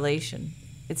feeling of elation.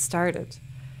 It started.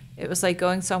 It was like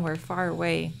going somewhere far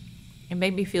away. It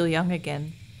made me feel young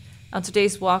again. On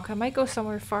today's walk, I might go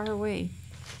somewhere far away.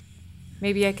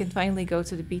 Maybe I can finally go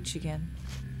to the beach again.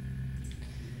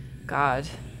 God.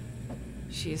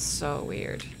 She is so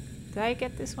weird. Did I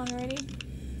get this one already?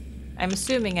 I'm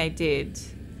assuming I did.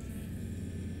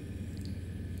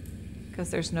 Because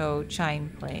there's no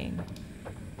chime playing.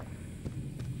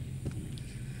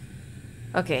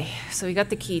 Okay, so we got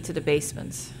the key to the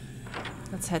basement.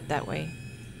 Let's head that way.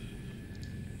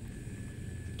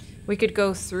 We could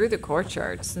go through the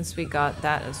courtyard since we got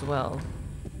that as well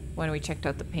when we checked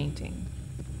out the painting.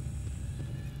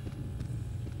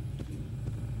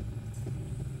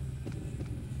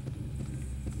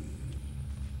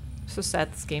 So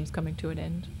sad this game's coming to an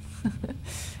end.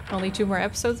 Only 2 more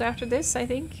episodes after this, I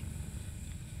think.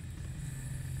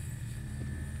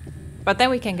 But then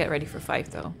we can get ready for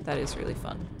 5 though. That is really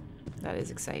fun. That is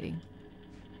exciting.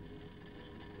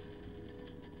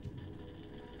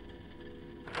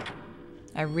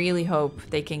 I really hope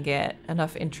they can get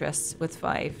enough interest with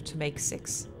 5 to make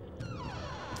 6.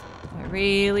 I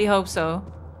really hope so.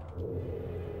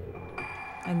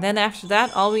 And then after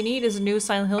that, all we need is a new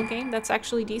Silent Hill game that's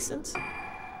actually decent.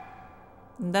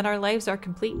 And then our lives are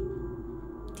complete.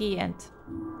 The end.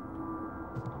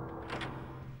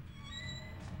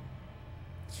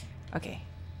 Okay.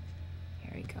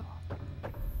 Here we go.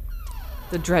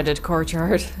 The dreaded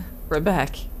courtyard. We're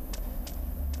back.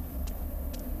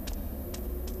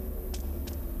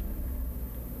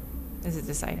 Is it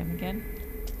this item again?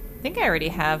 I think I already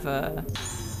have a...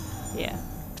 Yeah.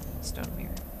 Stone mirror.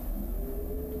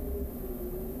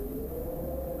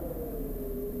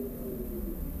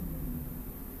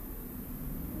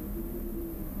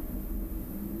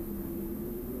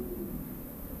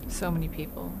 So many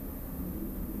people.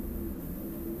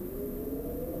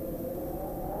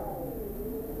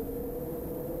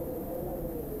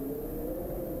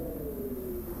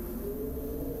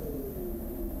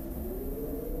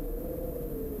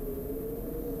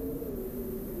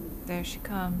 There she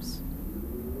comes.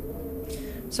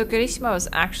 So Kirishima was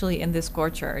actually in this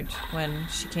courtyard when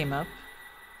she came up.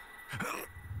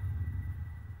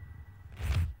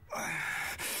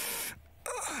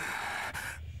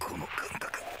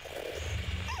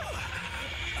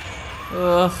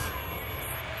 Ugh.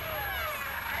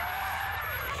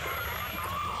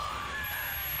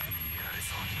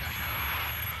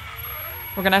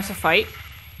 We're gonna have to fight.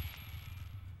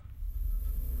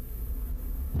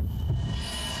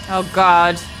 Oh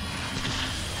god.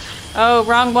 Oh,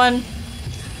 wrong one.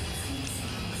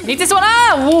 Need this one.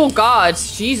 Ah! Oh god.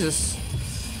 Jesus.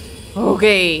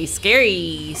 Okay.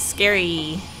 Scary.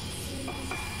 Scary.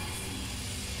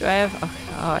 Do I have...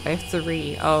 Oh, I have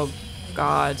 3. Oh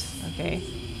god. Okay.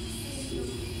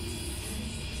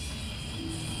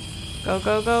 Go,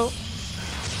 go, go.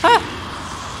 Ha!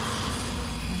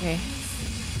 Okay.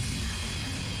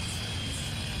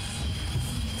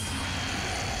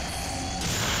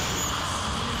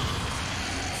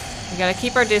 We gotta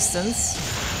keep our distance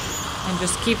and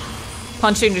just keep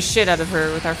punching the shit out of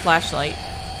her with our flashlight.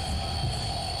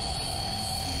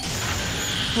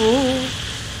 Ooh.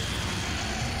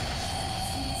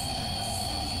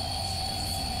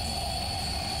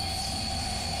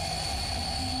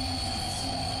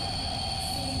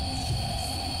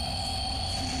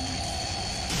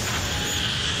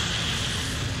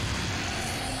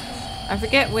 I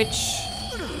forget which...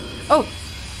 Oh!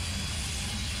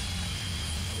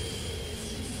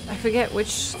 I forget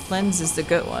which lens is the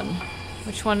good one.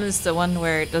 Which one is the one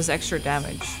where it does extra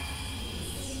damage?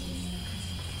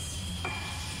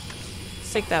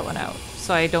 Let's take that one out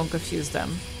so I don't confuse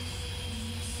them.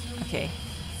 Okay.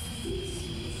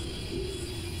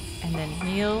 And then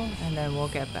heal, and then we'll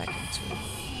get back into it.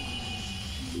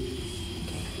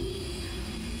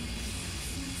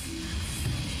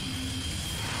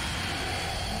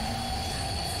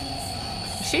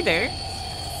 Is she there?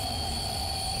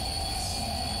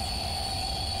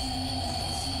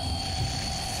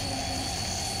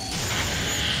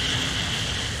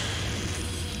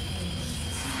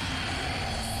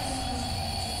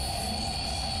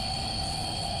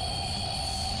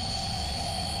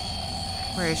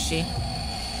 Where is she?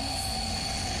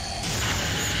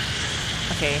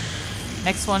 Okay.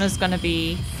 Next one is gonna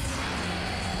be...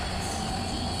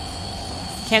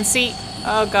 Can't see.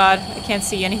 Oh god, I can't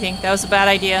see anything. That was a bad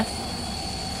idea.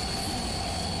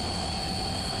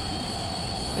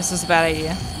 This was a bad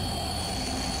idea.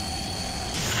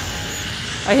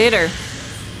 I hit her.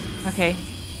 Okay.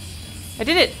 I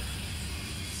did it!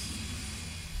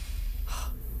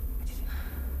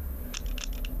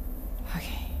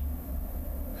 Okay.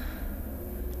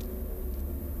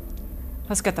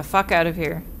 Let's get the fuck out of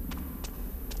here.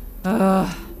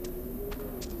 Ugh.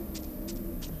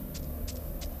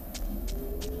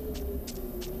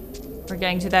 We're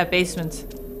getting to that basement.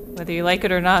 Whether you like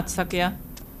it or not, Sakuya.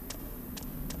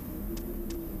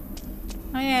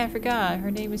 Oh yeah, I forgot.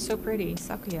 Her name is so pretty.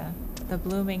 Sakuya. The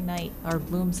blooming night. Or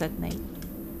blooms at night.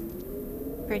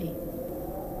 Pretty.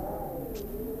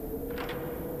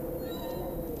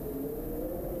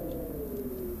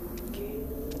 Okay.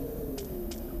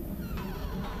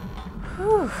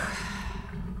 Whew.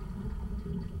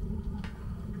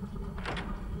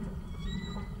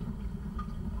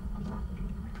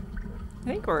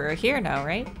 I think we're here now,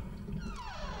 right?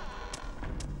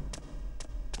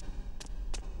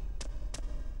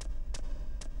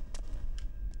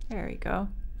 There we go.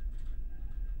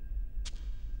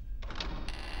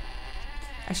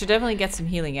 I should definitely get some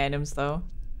healing items, though.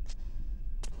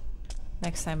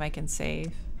 Next time I can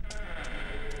save.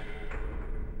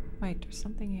 Wait, there's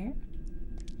something here?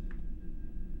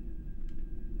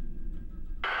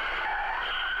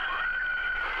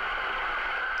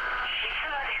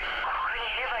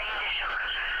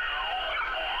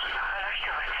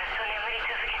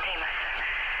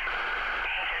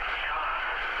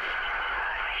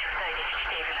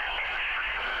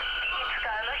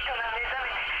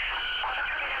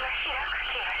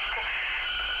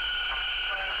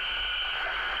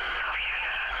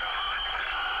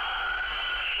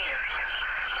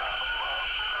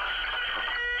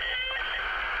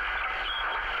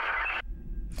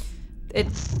 It...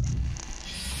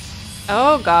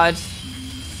 Oh, God.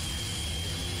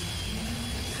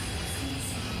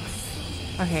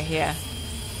 Okay, yeah.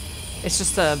 It's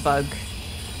just a bug.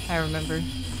 I remember.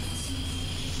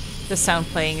 The sound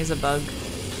playing is a bug.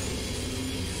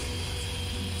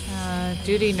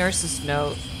 Duty nurse's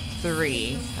note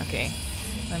 3. Okay.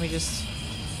 Let me just...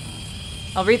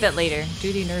 I'll read that later.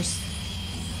 Duty nurse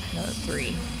note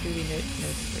 3. Duty note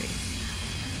 3.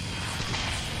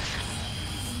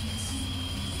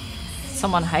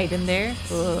 Someone hide in there?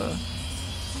 Ugh.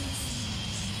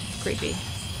 Creepy.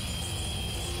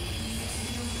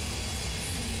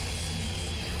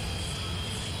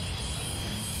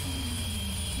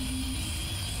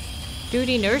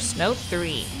 Duty nurse note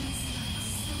 3.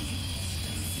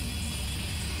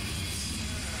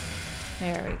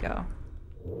 There we go.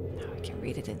 Now I can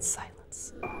read it in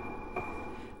silence.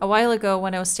 A while ago,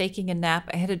 when I was taking a nap,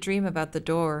 I had a dream about the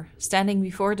door, standing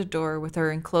before the door with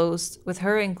her enclosed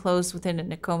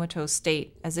within a comatose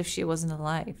state, as if she wasn't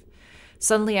alive.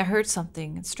 Suddenly I heard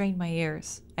something and strained my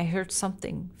ears. I heard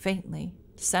something, faintly.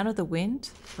 The sound of the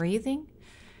wind? Breathing?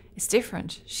 It's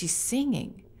different. She's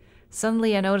singing.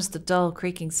 Suddenly I noticed the dull,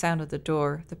 creaking sound of the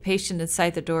door. The patient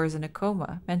inside the door is in a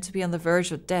coma, meant to be on the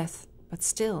verge of death, but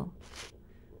still.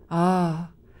 Ah.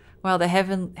 While the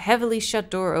heavily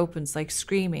shut door opens like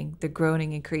screaming, the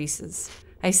groaning increases.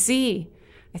 I see!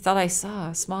 I thought I saw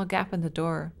a small gap in the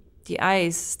door. The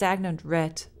eyes, stagnant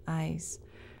red eyes.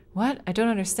 What? I don't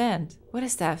understand. What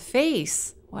is that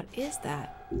face? What is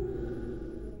that?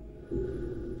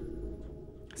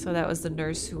 So that was the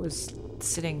nurse who was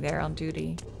sitting there on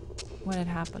duty when it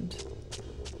happened.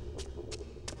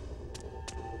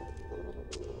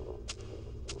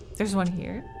 There's one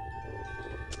here.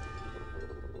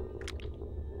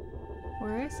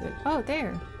 Where is it? Oh,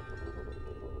 there.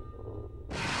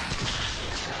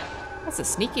 That's a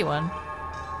sneaky one.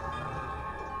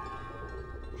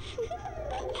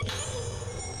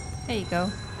 There you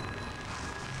go.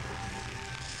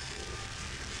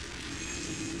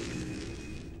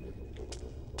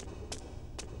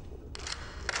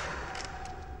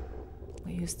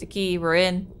 We use the key. We're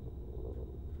in.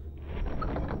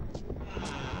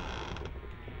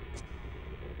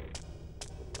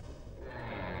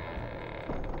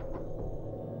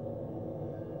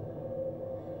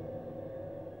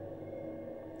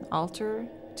 Altar,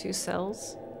 2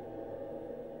 cells.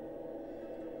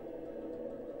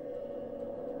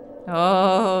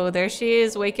 Oh, there she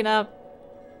is, waking up.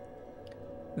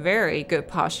 Very good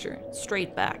posture,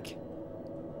 straight back.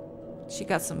 She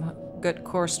got some good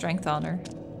core strength on her.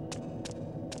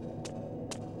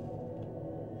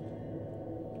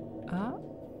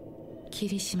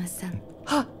 Kirishima-san.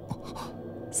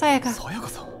 Sayaka. さやか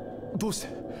さん、どうして？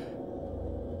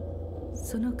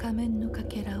その仮面のか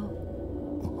けらを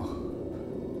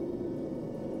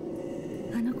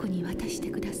あの子に渡して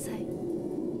ください。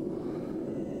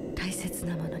大切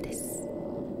なものです。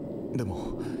で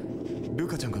もル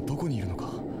カちゃんがどこにいるのか。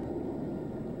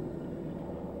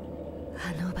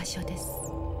あの場所です。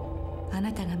あ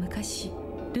なたが昔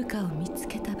ルカを見つ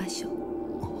けた場所。も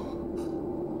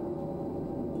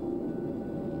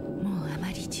うあま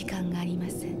り時間がありま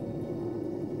せん。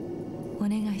お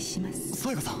願いします。さ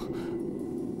やかさん。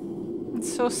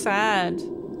It's so sad.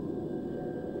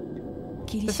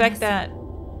 The fact that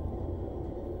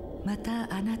ま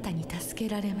たあなたに助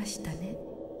けられましたね。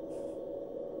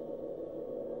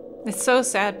it's so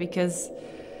sad because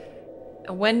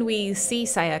when we see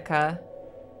Sayaka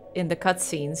in the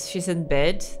cutscenes, she's in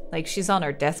bed, like she's on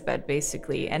her deathbed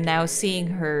basically, and now seeing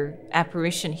her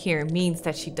apparition here means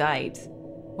that she died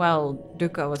while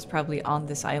Duka was probably on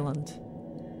this island.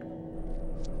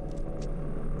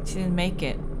 She didn't make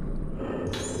it.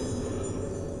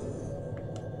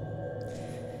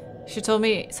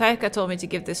 Sayaka told me to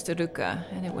give this to Ruka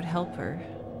and it would help her.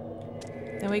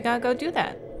 Then we gotta go do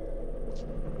that.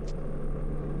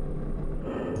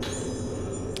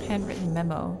 Handwritten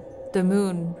memo. The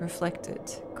moon reflected.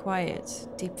 Quiet,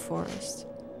 deep forest.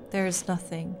 There is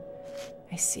nothing.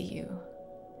 I see you.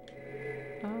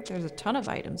 Oh, there's a ton of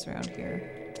items around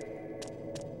here.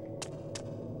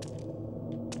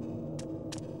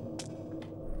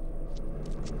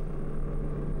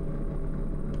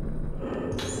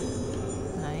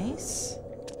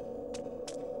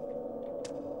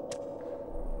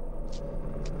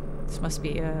 Must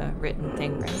be a written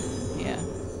thing, right? Yeah.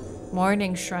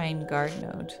 Morning Shrine Guard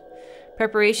Node.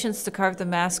 Preparations to carve the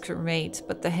mask were made,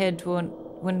 but the head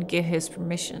wouldn't give his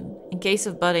permission. In case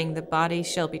of budding, the body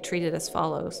shall be treated as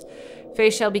follows.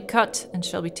 Face shall be cut and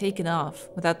shall be taken off.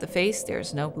 Without the face, there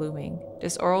is no blooming.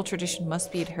 This oral tradition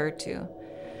must be adhered to.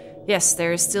 Yes,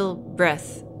 there is still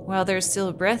breath While there is still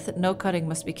a breath, no cutting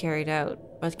must be carried out.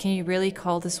 But can you really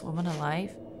call this woman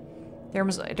alive?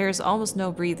 There is almost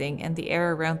no breathing, and the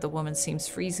air around the woman seems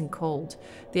freezing cold.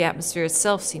 The atmosphere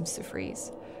itself seems to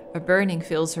freeze. A burning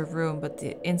fills her room, but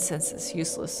the incense is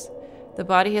useless. The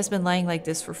body has been lying like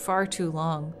this for far too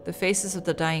long. The faces of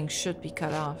the dying should be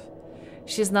cut off.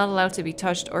 She is not allowed to be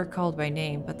touched or called by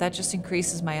name, but that just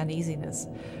increases my uneasiness.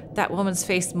 That woman's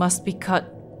face must be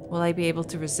cut. Will I be able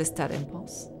to resist that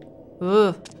impulse?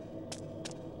 Ugh.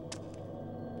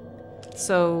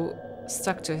 So,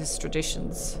 stuck to his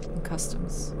traditions and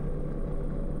customs.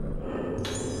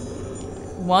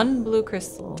 1 blue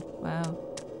crystal. Wow.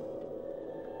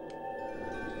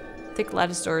 Thick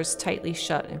lattice door is tightly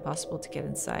shut, impossible to get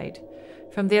inside.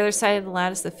 From the other side of the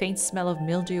lattice, the faint smell of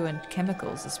mildew and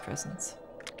chemicals is present.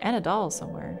 And a doll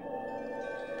somewhere.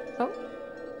 Oh.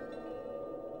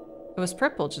 It was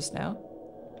purple just now.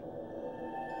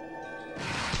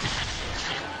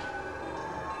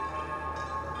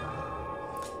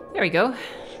 There we go.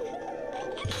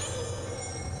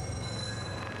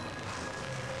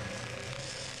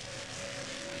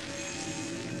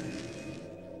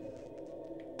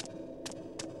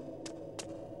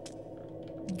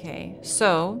 Okay,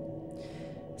 so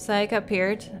Sayaka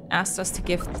appeared, asked us to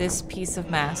give this piece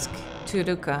of mask to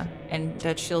Ruka, and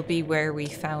that she'll be where we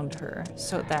found her.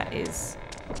 So that is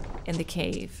in the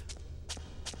cave.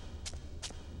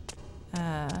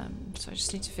 So I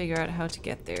just need to figure out how to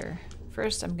get there.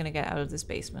 First, I'm gonna get out of this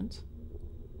basement.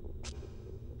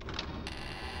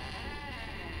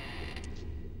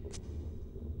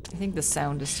 I think the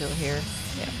sound is still here.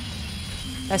 Yeah.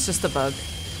 That's just a bug.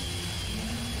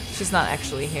 She's not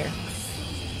actually here.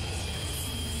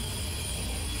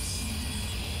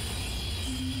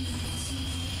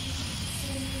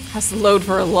 Has to load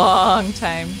for a long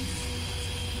time.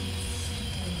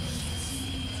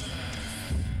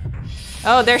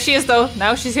 Oh, there she is though.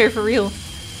 Now she's here for real.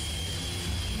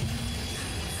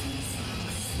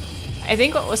 I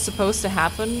think what was supposed to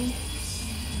happen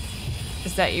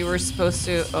is that you were supposed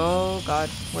to... Oh god,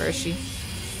 where is she?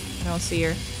 I don't see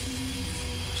her.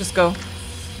 Just go.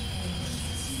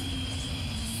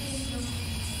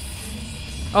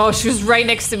 Oh, she was right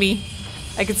next to me.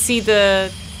 I could see the...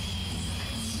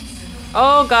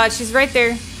 Oh god, she's right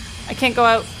there. I can't go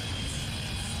out.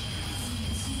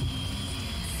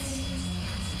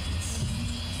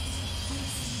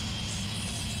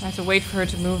 I have to wait for her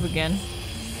to move again.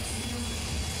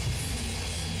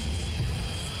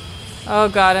 Oh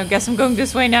god, I guess I'm going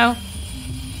this way now.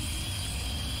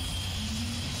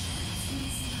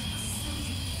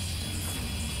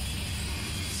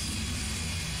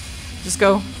 Just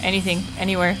go. Anything.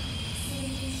 Anywhere.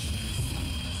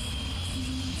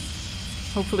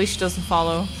 Hopefully she doesn't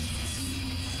follow.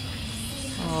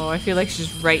 Oh, I feel like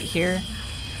she's right here.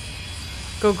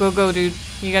 Go, go, go, dude.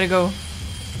 You gotta go.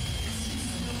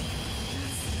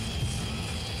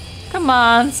 Come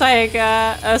on,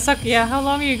 Sayaka. Sakuya, how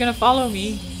long are you gonna follow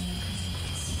me?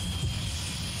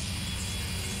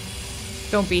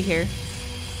 Don't be here.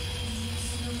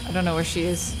 I don't know where she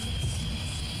is.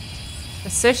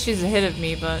 It says she's ahead of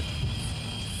me, but...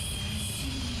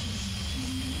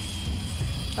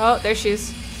 Oh, there she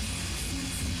is.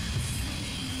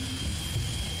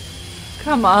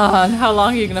 Come on, how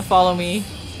long are you gonna follow me?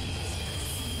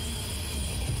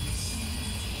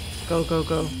 Go, go,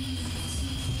 go.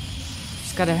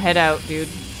 Just gotta head out, dude.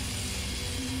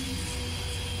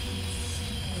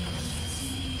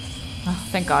 Oh,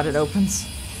 thank God it opens.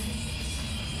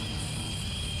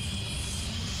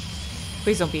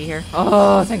 Please don't be here.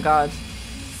 Oh, thank God.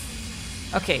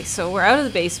 Okay, so we're out of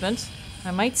the basement.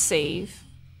 I might save.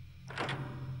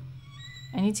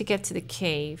 I need to get to the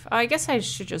cave. Oh, I guess I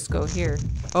should just go here.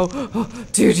 Oh, oh,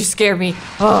 dude, you scared me.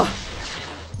 Oh.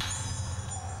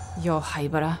 Yo,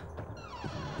 Haibara.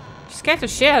 You scared the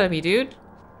shit out of me, dude.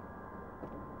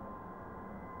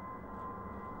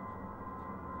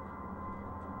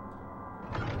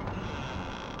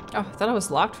 Oh, I thought I was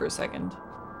locked for a second.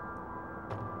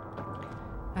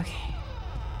 Okay.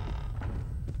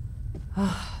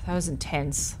 Oh, that was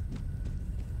intense.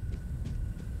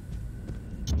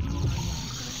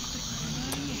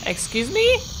 Excuse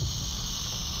me? I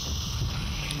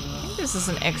think this is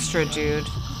an extra dude.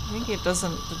 I think it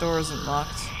doesn't, the door isn't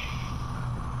locked.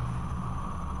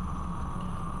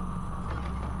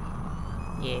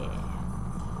 Yeah.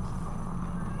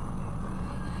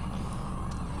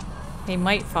 They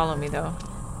might follow me though.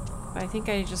 But I think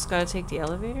I just gotta take the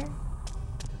elevator.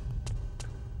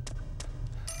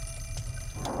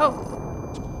 Oh!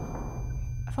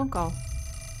 A phone call.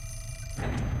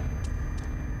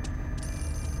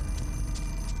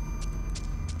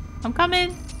 I'm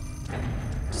coming!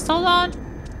 Just hold on.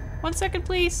 1 second,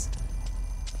 please.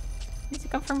 Needs to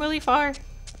come from really far.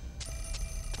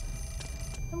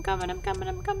 I'm coming, I'm coming,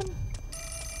 I'm coming.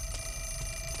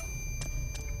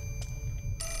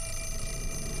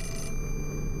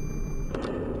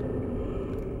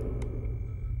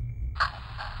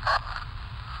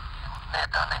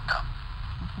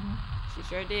 She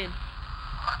sure did.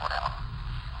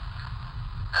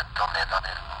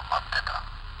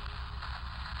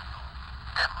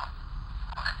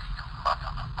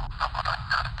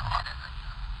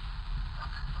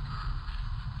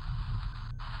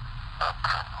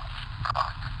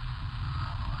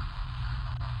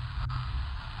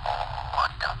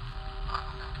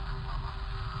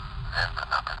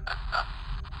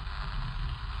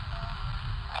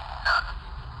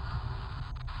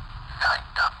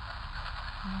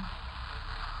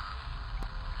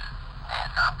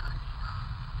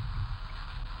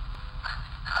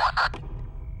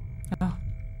 Oh.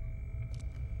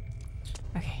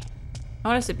 Okay. I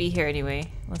want us to be here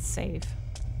anyway. Let's save.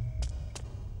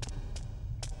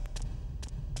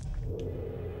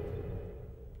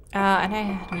 And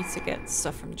I need to get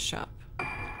stuff from the shop.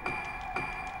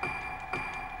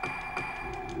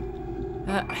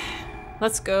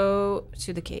 Let's go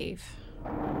to the cave.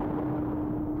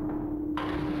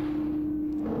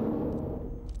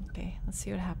 Okay, let's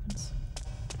see what happens.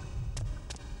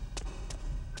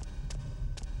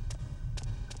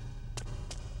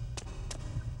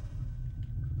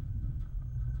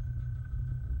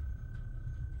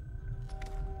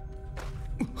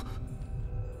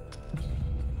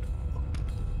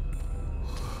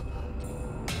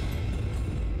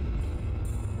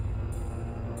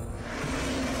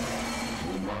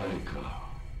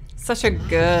 Such a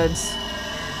good...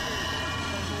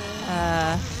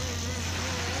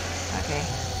 okay.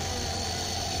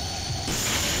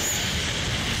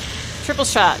 Triple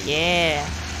shot, yeah.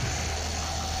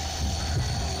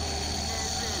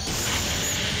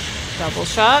 Double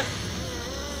shot.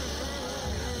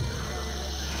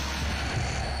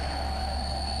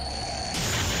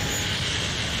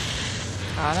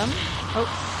 Got him.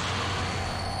 Oh.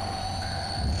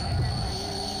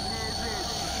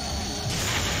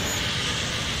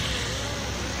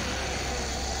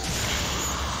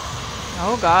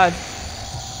 Oh god.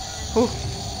 Whew.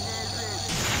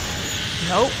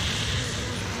 Nope.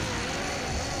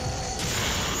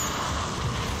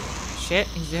 Shit,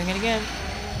 he's doing it again.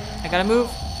 I gotta move.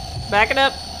 Back it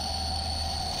up.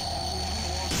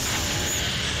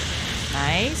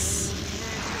 Nice.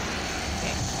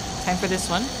 Okay, time for this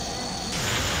one.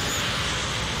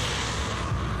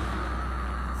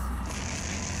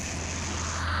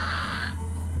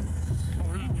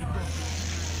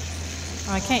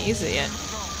 Oh, I can't use it yet.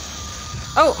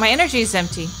 Oh, my energy is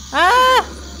empty. Ah!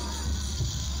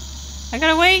 I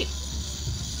gotta wait.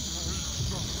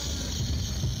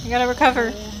 I gotta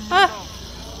recover. Ah!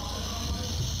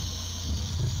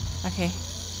 Okay.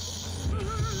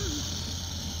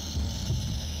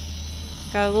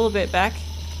 Got a little bit back.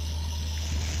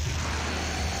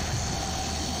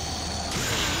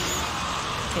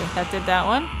 Okay, that did that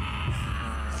one.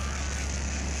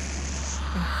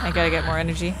 I gotta get more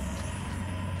energy.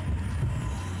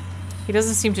 He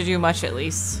doesn't seem to do much, at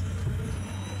least.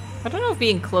 I don't know if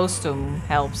being close to him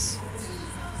helps.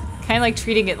 Kind of like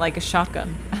treating it like a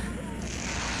shotgun.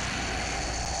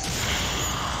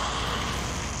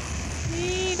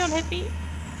 Don't hit me.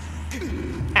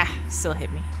 Ah, still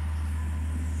hit me.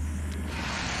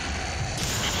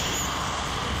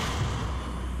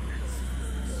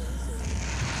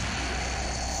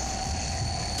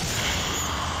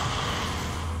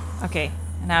 Okay,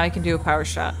 now I can do a power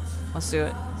shot. Let's do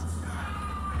it.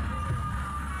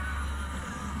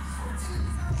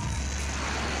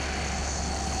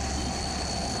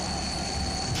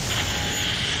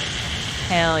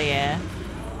 Hell yeah.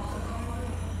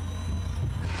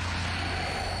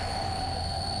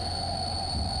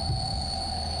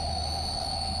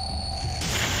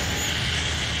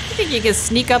 I think you can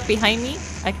sneak up behind me.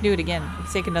 I can do it again.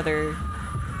 Let's take another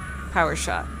power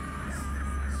shot.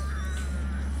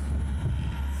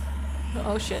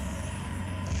 Oh shit.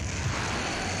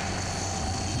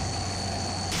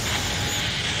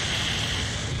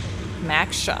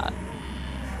 Max shot.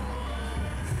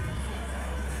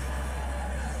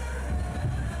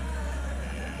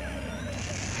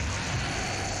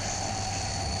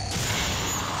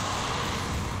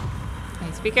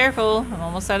 Be careful, I'm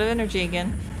almost out of energy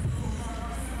again.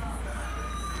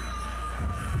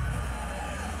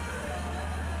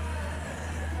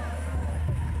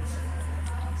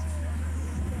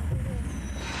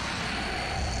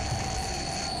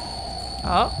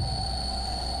 Oh.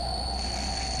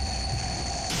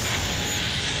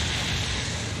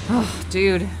 Oh,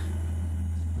 dude.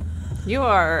 You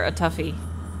are a toughie.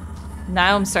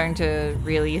 Now I'm starting to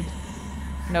really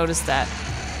notice that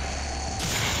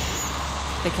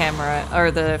the camera or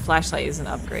the flashlight isn't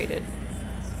upgraded.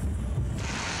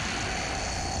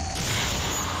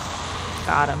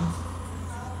 Got him.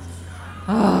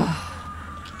 Oh.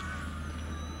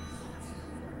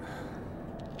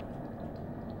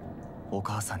 お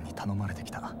母さんに頼まれて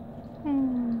きた。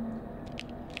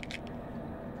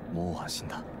もう安心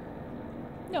だ。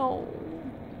No.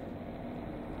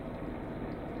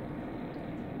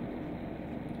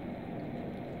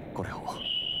 これを。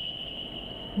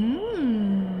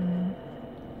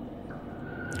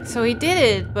So he did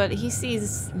it, but he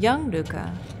sees young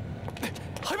Luca.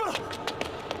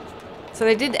 So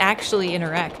they did actually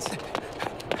interact.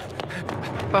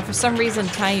 But for some reason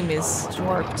time is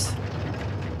warped.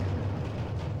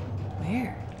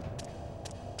 Where?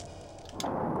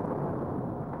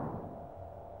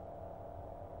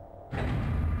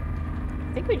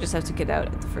 I think we just have to get out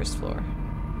at the first floor.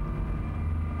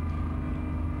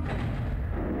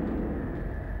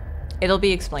 It'll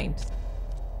be explained.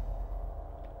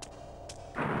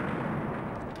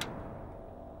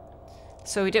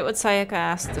 So we did what Sayaka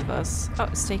asked of us. Oh,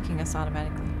 it's taking us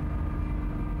automatically.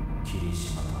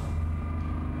 Kirishima.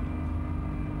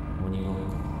 鬼ごっこ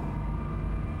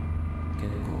結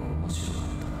構面白かっ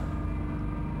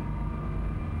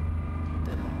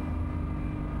たな。でも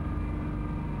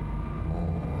もう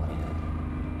終わり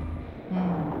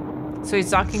だ。So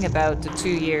he's talking about the 2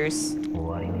 years.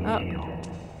 Oh,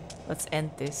 let's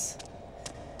end this.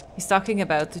 He's talking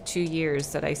about the 2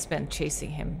 years that I spent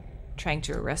chasing him, trying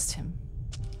to arrest him.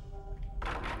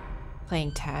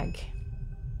 Playing tag.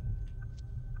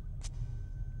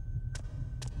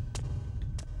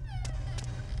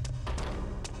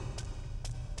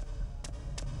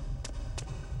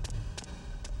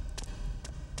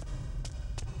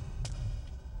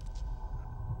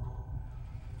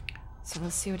 So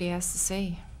let's see what he has to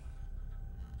say.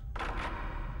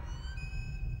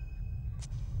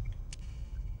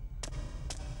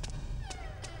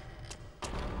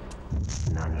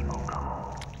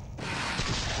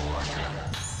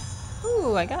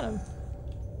 Ooh, I got him.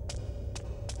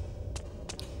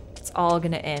 It's all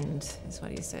gonna end, is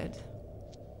what he said.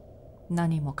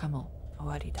 Nani mo kamo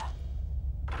owari da.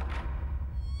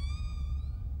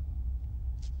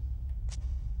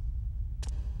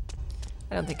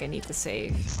 I don't think I need to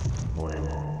save.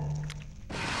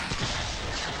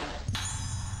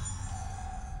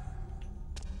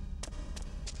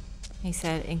 He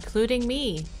said, including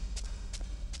me.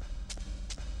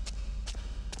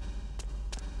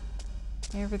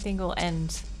 Everything will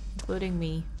end, including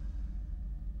me.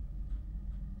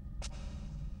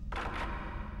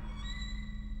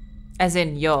 As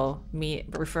in, yo, me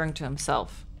referring to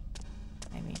himself.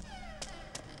 I mean.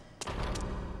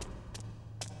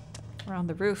 We're on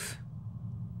the roof.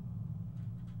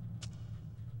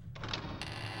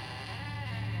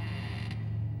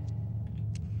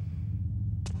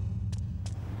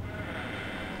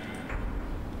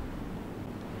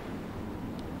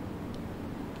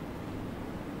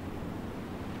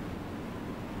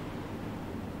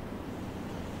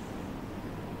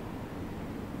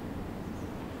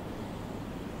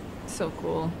 So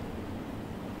cool.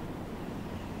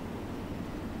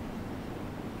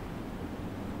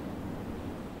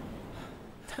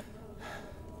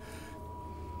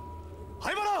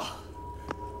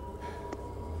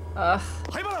 Ugh.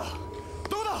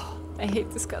 I hate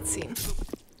this cutscene.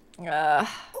 Ugh.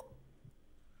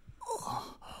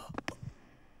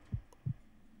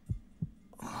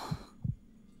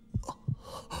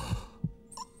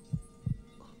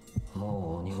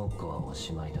 もう鬼ごっこはお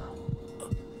しまいだ。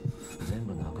全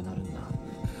部なくなるんだ。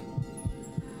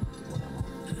俺も。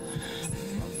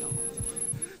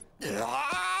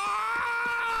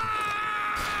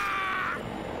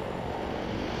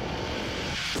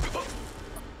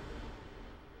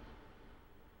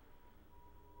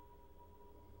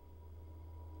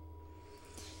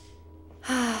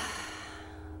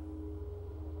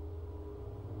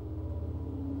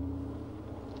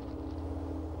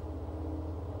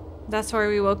That's where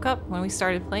we woke up when we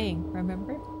started playing,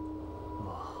 remember?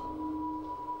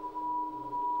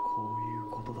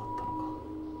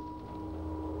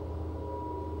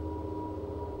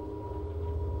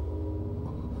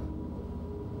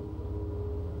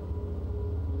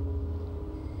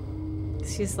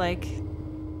 She's like,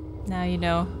 now you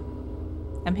know.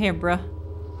 I'm here, bruh.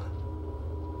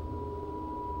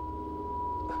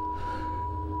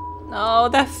 Oh,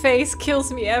 that face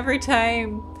kills me every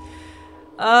time.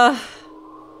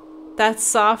 That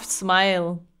soft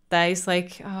smile that is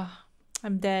like, oh,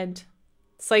 I'm dead.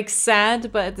 It's like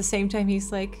sad, but at the same time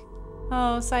he's like,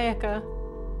 oh, Sayaka,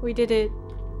 we did it.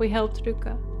 We helped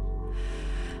Ruka.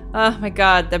 Oh my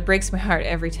god, that breaks my heart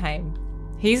every time.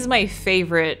 He's my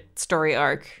favorite story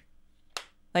arc.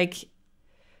 Like,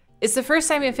 it's the first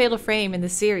time in Fatal Frame in the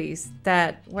series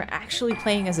that we're actually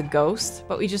playing as a ghost,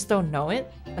 but we just don't know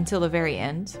it until the very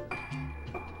end.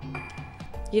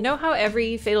 You know how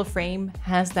every Fatal Frame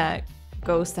has that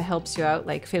ghost that helps you out?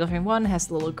 Like Fatal Frame 1 has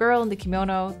the little girl in the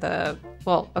kimono,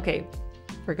 well, okay,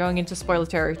 we're going into spoiler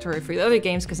territory for the other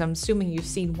games because I'm assuming you've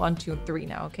seen 1, 2, and 3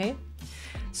 now, okay?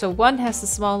 So 1 has the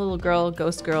small little girl,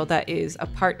 ghost girl, that is a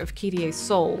part of Kirie's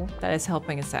soul that is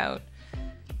helping us out.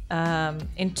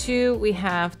 In 2, we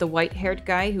have the white-haired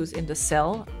guy who's in the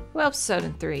cell. Who helps us out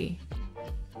in 3?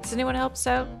 Does anyone help us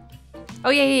out? Oh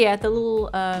yeah, the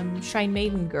little Shrine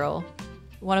Maiden girl.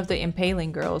 One of the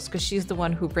impaling girls, because she's the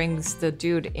one who brings the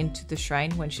dude into the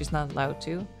shrine when she's not allowed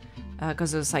to.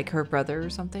 Because it was like her brother or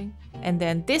something. And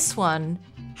then this one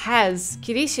has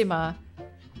Kirishima,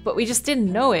 but we just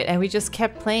didn't know it and we just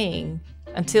kept playing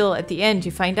until at the end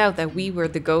you find out that we were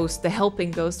the ghost, the helping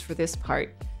ghost for this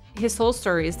part. His whole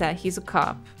story is that he's a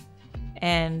cop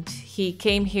and he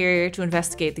came here to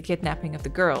investigate the kidnapping of the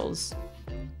girls.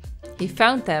 He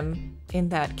found them in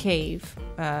that cave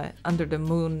under the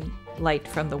moonlight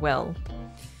from the well.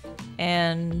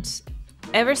 And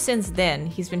ever since then,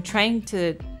 he's been trying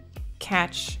to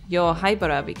catch Yo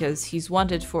Haibara because he's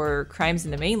wanted for crimes in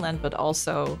the mainland, but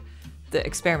also the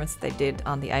experiments they did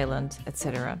on the island,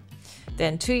 etc.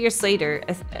 Then 2 years later,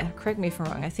 correct me if I'm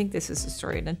wrong, I think this is the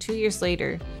story. Then 2 years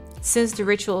later, since the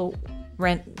ritual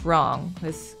went wrong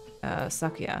with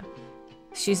Sakuya,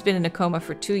 she's been in a coma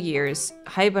for 2 years.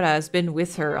 Haibara has been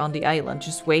with her on the island,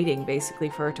 just waiting basically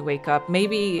for her to wake up.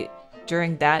 Maybe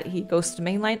during that he goes to the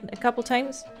mainland a couple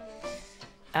times.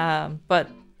 But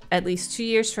at least 2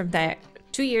 years from that,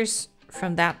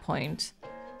 point,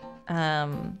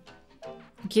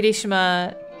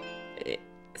 Kirishima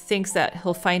thinks that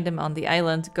he'll find him on the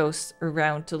island, goes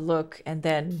around to look, and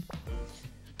then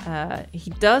he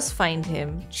does find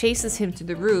him, chases him to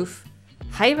the roof.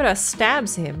 Haibara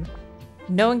stabs him,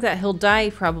 knowing that he'll die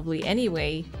probably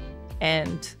anyway,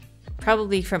 and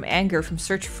probably from anger from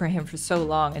searching for him for so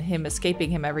long and him escaping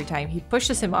him every time. He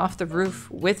pushes him off the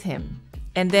roof with him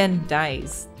and then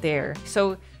dies there.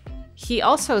 So he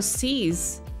also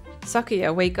sees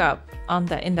Sakuya wake up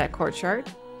in that courtyard.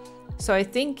 So I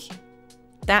think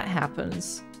that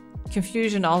happens.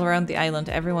 Confusion all around the island.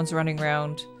 Everyone's running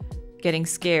around, getting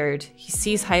scared. He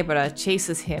sees Haibara,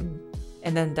 chases him,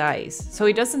 and then dies. So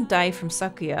he doesn't die from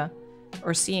Sakuya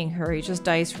or seeing her. He just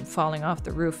dies from falling off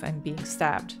the roof and being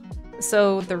stabbed.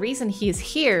 So the reason he is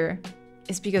here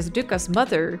is because Ruka's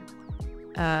mother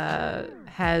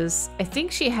I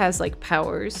think she has like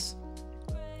powers,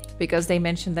 because they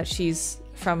mentioned that she's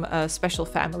from a special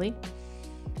family.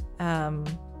 The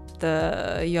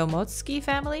Yomotsuki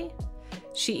family.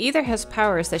 She either has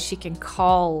powers that she can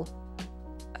call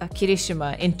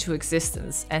Kirishima into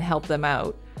existence and help them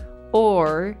out,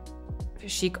 or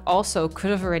she also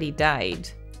could have already died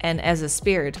and as a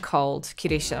spirit called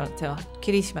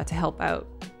Kirishima to help out.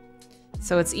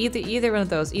 So it's either one of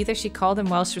those. Either she called him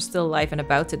while she was still alive and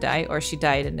about to die, or she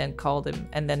died and then called him.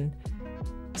 And then,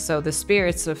 so the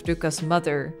spirits of Ruka's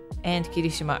mother and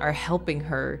Kirishima are helping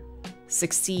her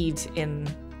succeed in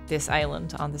this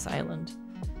island, on this island.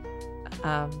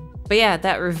 But yeah,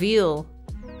 that reveal,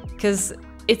 because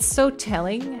it's so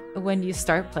telling when you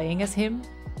start playing as him.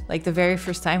 Like the very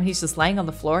first time he's just lying on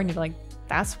the floor and you're like,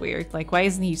 that's weird. Like, why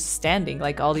isn't he standing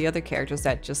like all the other characters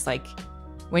that just like,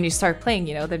 when you start playing,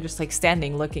 you know, they're just like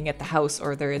standing looking at the house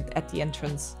or they're at the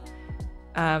entrance.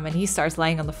 And he starts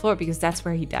lying on the floor because that's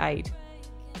where he died.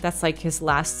 That's like his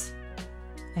last,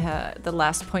 the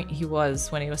last point he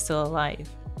was when he was still alive.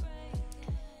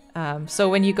 So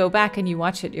when you go back and you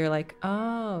watch it, you're like,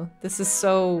 oh, this is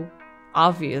so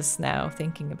obvious now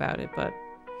thinking about it. But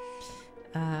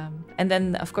and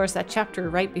then of course that chapter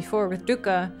right before with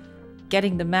Ruka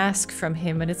getting the mask from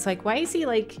him, and it's like, why is he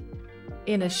like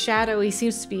in a shadow? He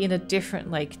seems to be in a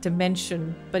different like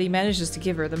dimension, but he manages to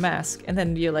give her the mask. And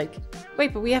then you're like,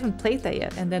 wait, but we haven't played that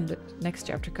yet. And then the next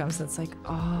chapter comes and it's like,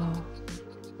 oh,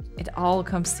 it all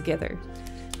comes together.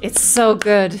 It's so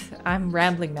good. I'm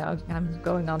rambling now. I'm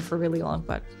going on for really long,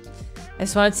 but I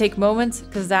just want to take moments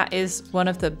because that is one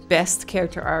of the best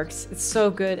character arcs. It's so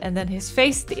good. And then his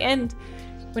face at the end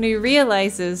when he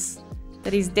realizes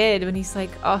that he's dead, when he's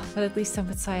like, oh, but at least I'm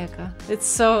with Sayaka. It's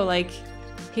so like,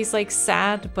 he's like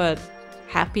sad but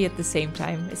happy at the same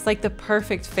time. It's like the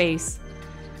perfect face.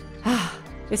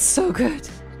 It's so good.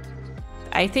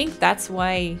 I think that's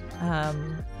why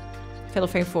Fatal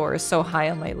Frame 4 is so high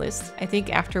on my list. I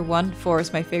think after 1, 4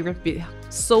 is my favorite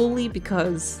solely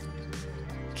because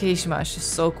Kirishima is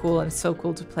just so cool, and it's so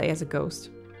cool to play as a ghost.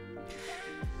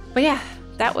 But yeah,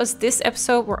 that was this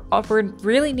episode. We're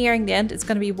really nearing the end. It's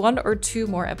going to be 1 or 2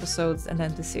 more episodes, and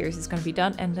then the series is going to be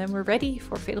done, and then we're ready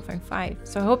for Fatal Frame 5.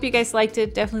 So I hope you guys liked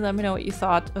it. Definitely let me know what you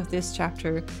thought of this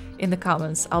chapter in the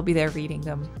comments. I'll be there reading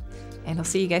them. And I'll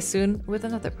see you guys soon with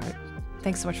another part.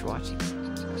 Thanks so much for watching.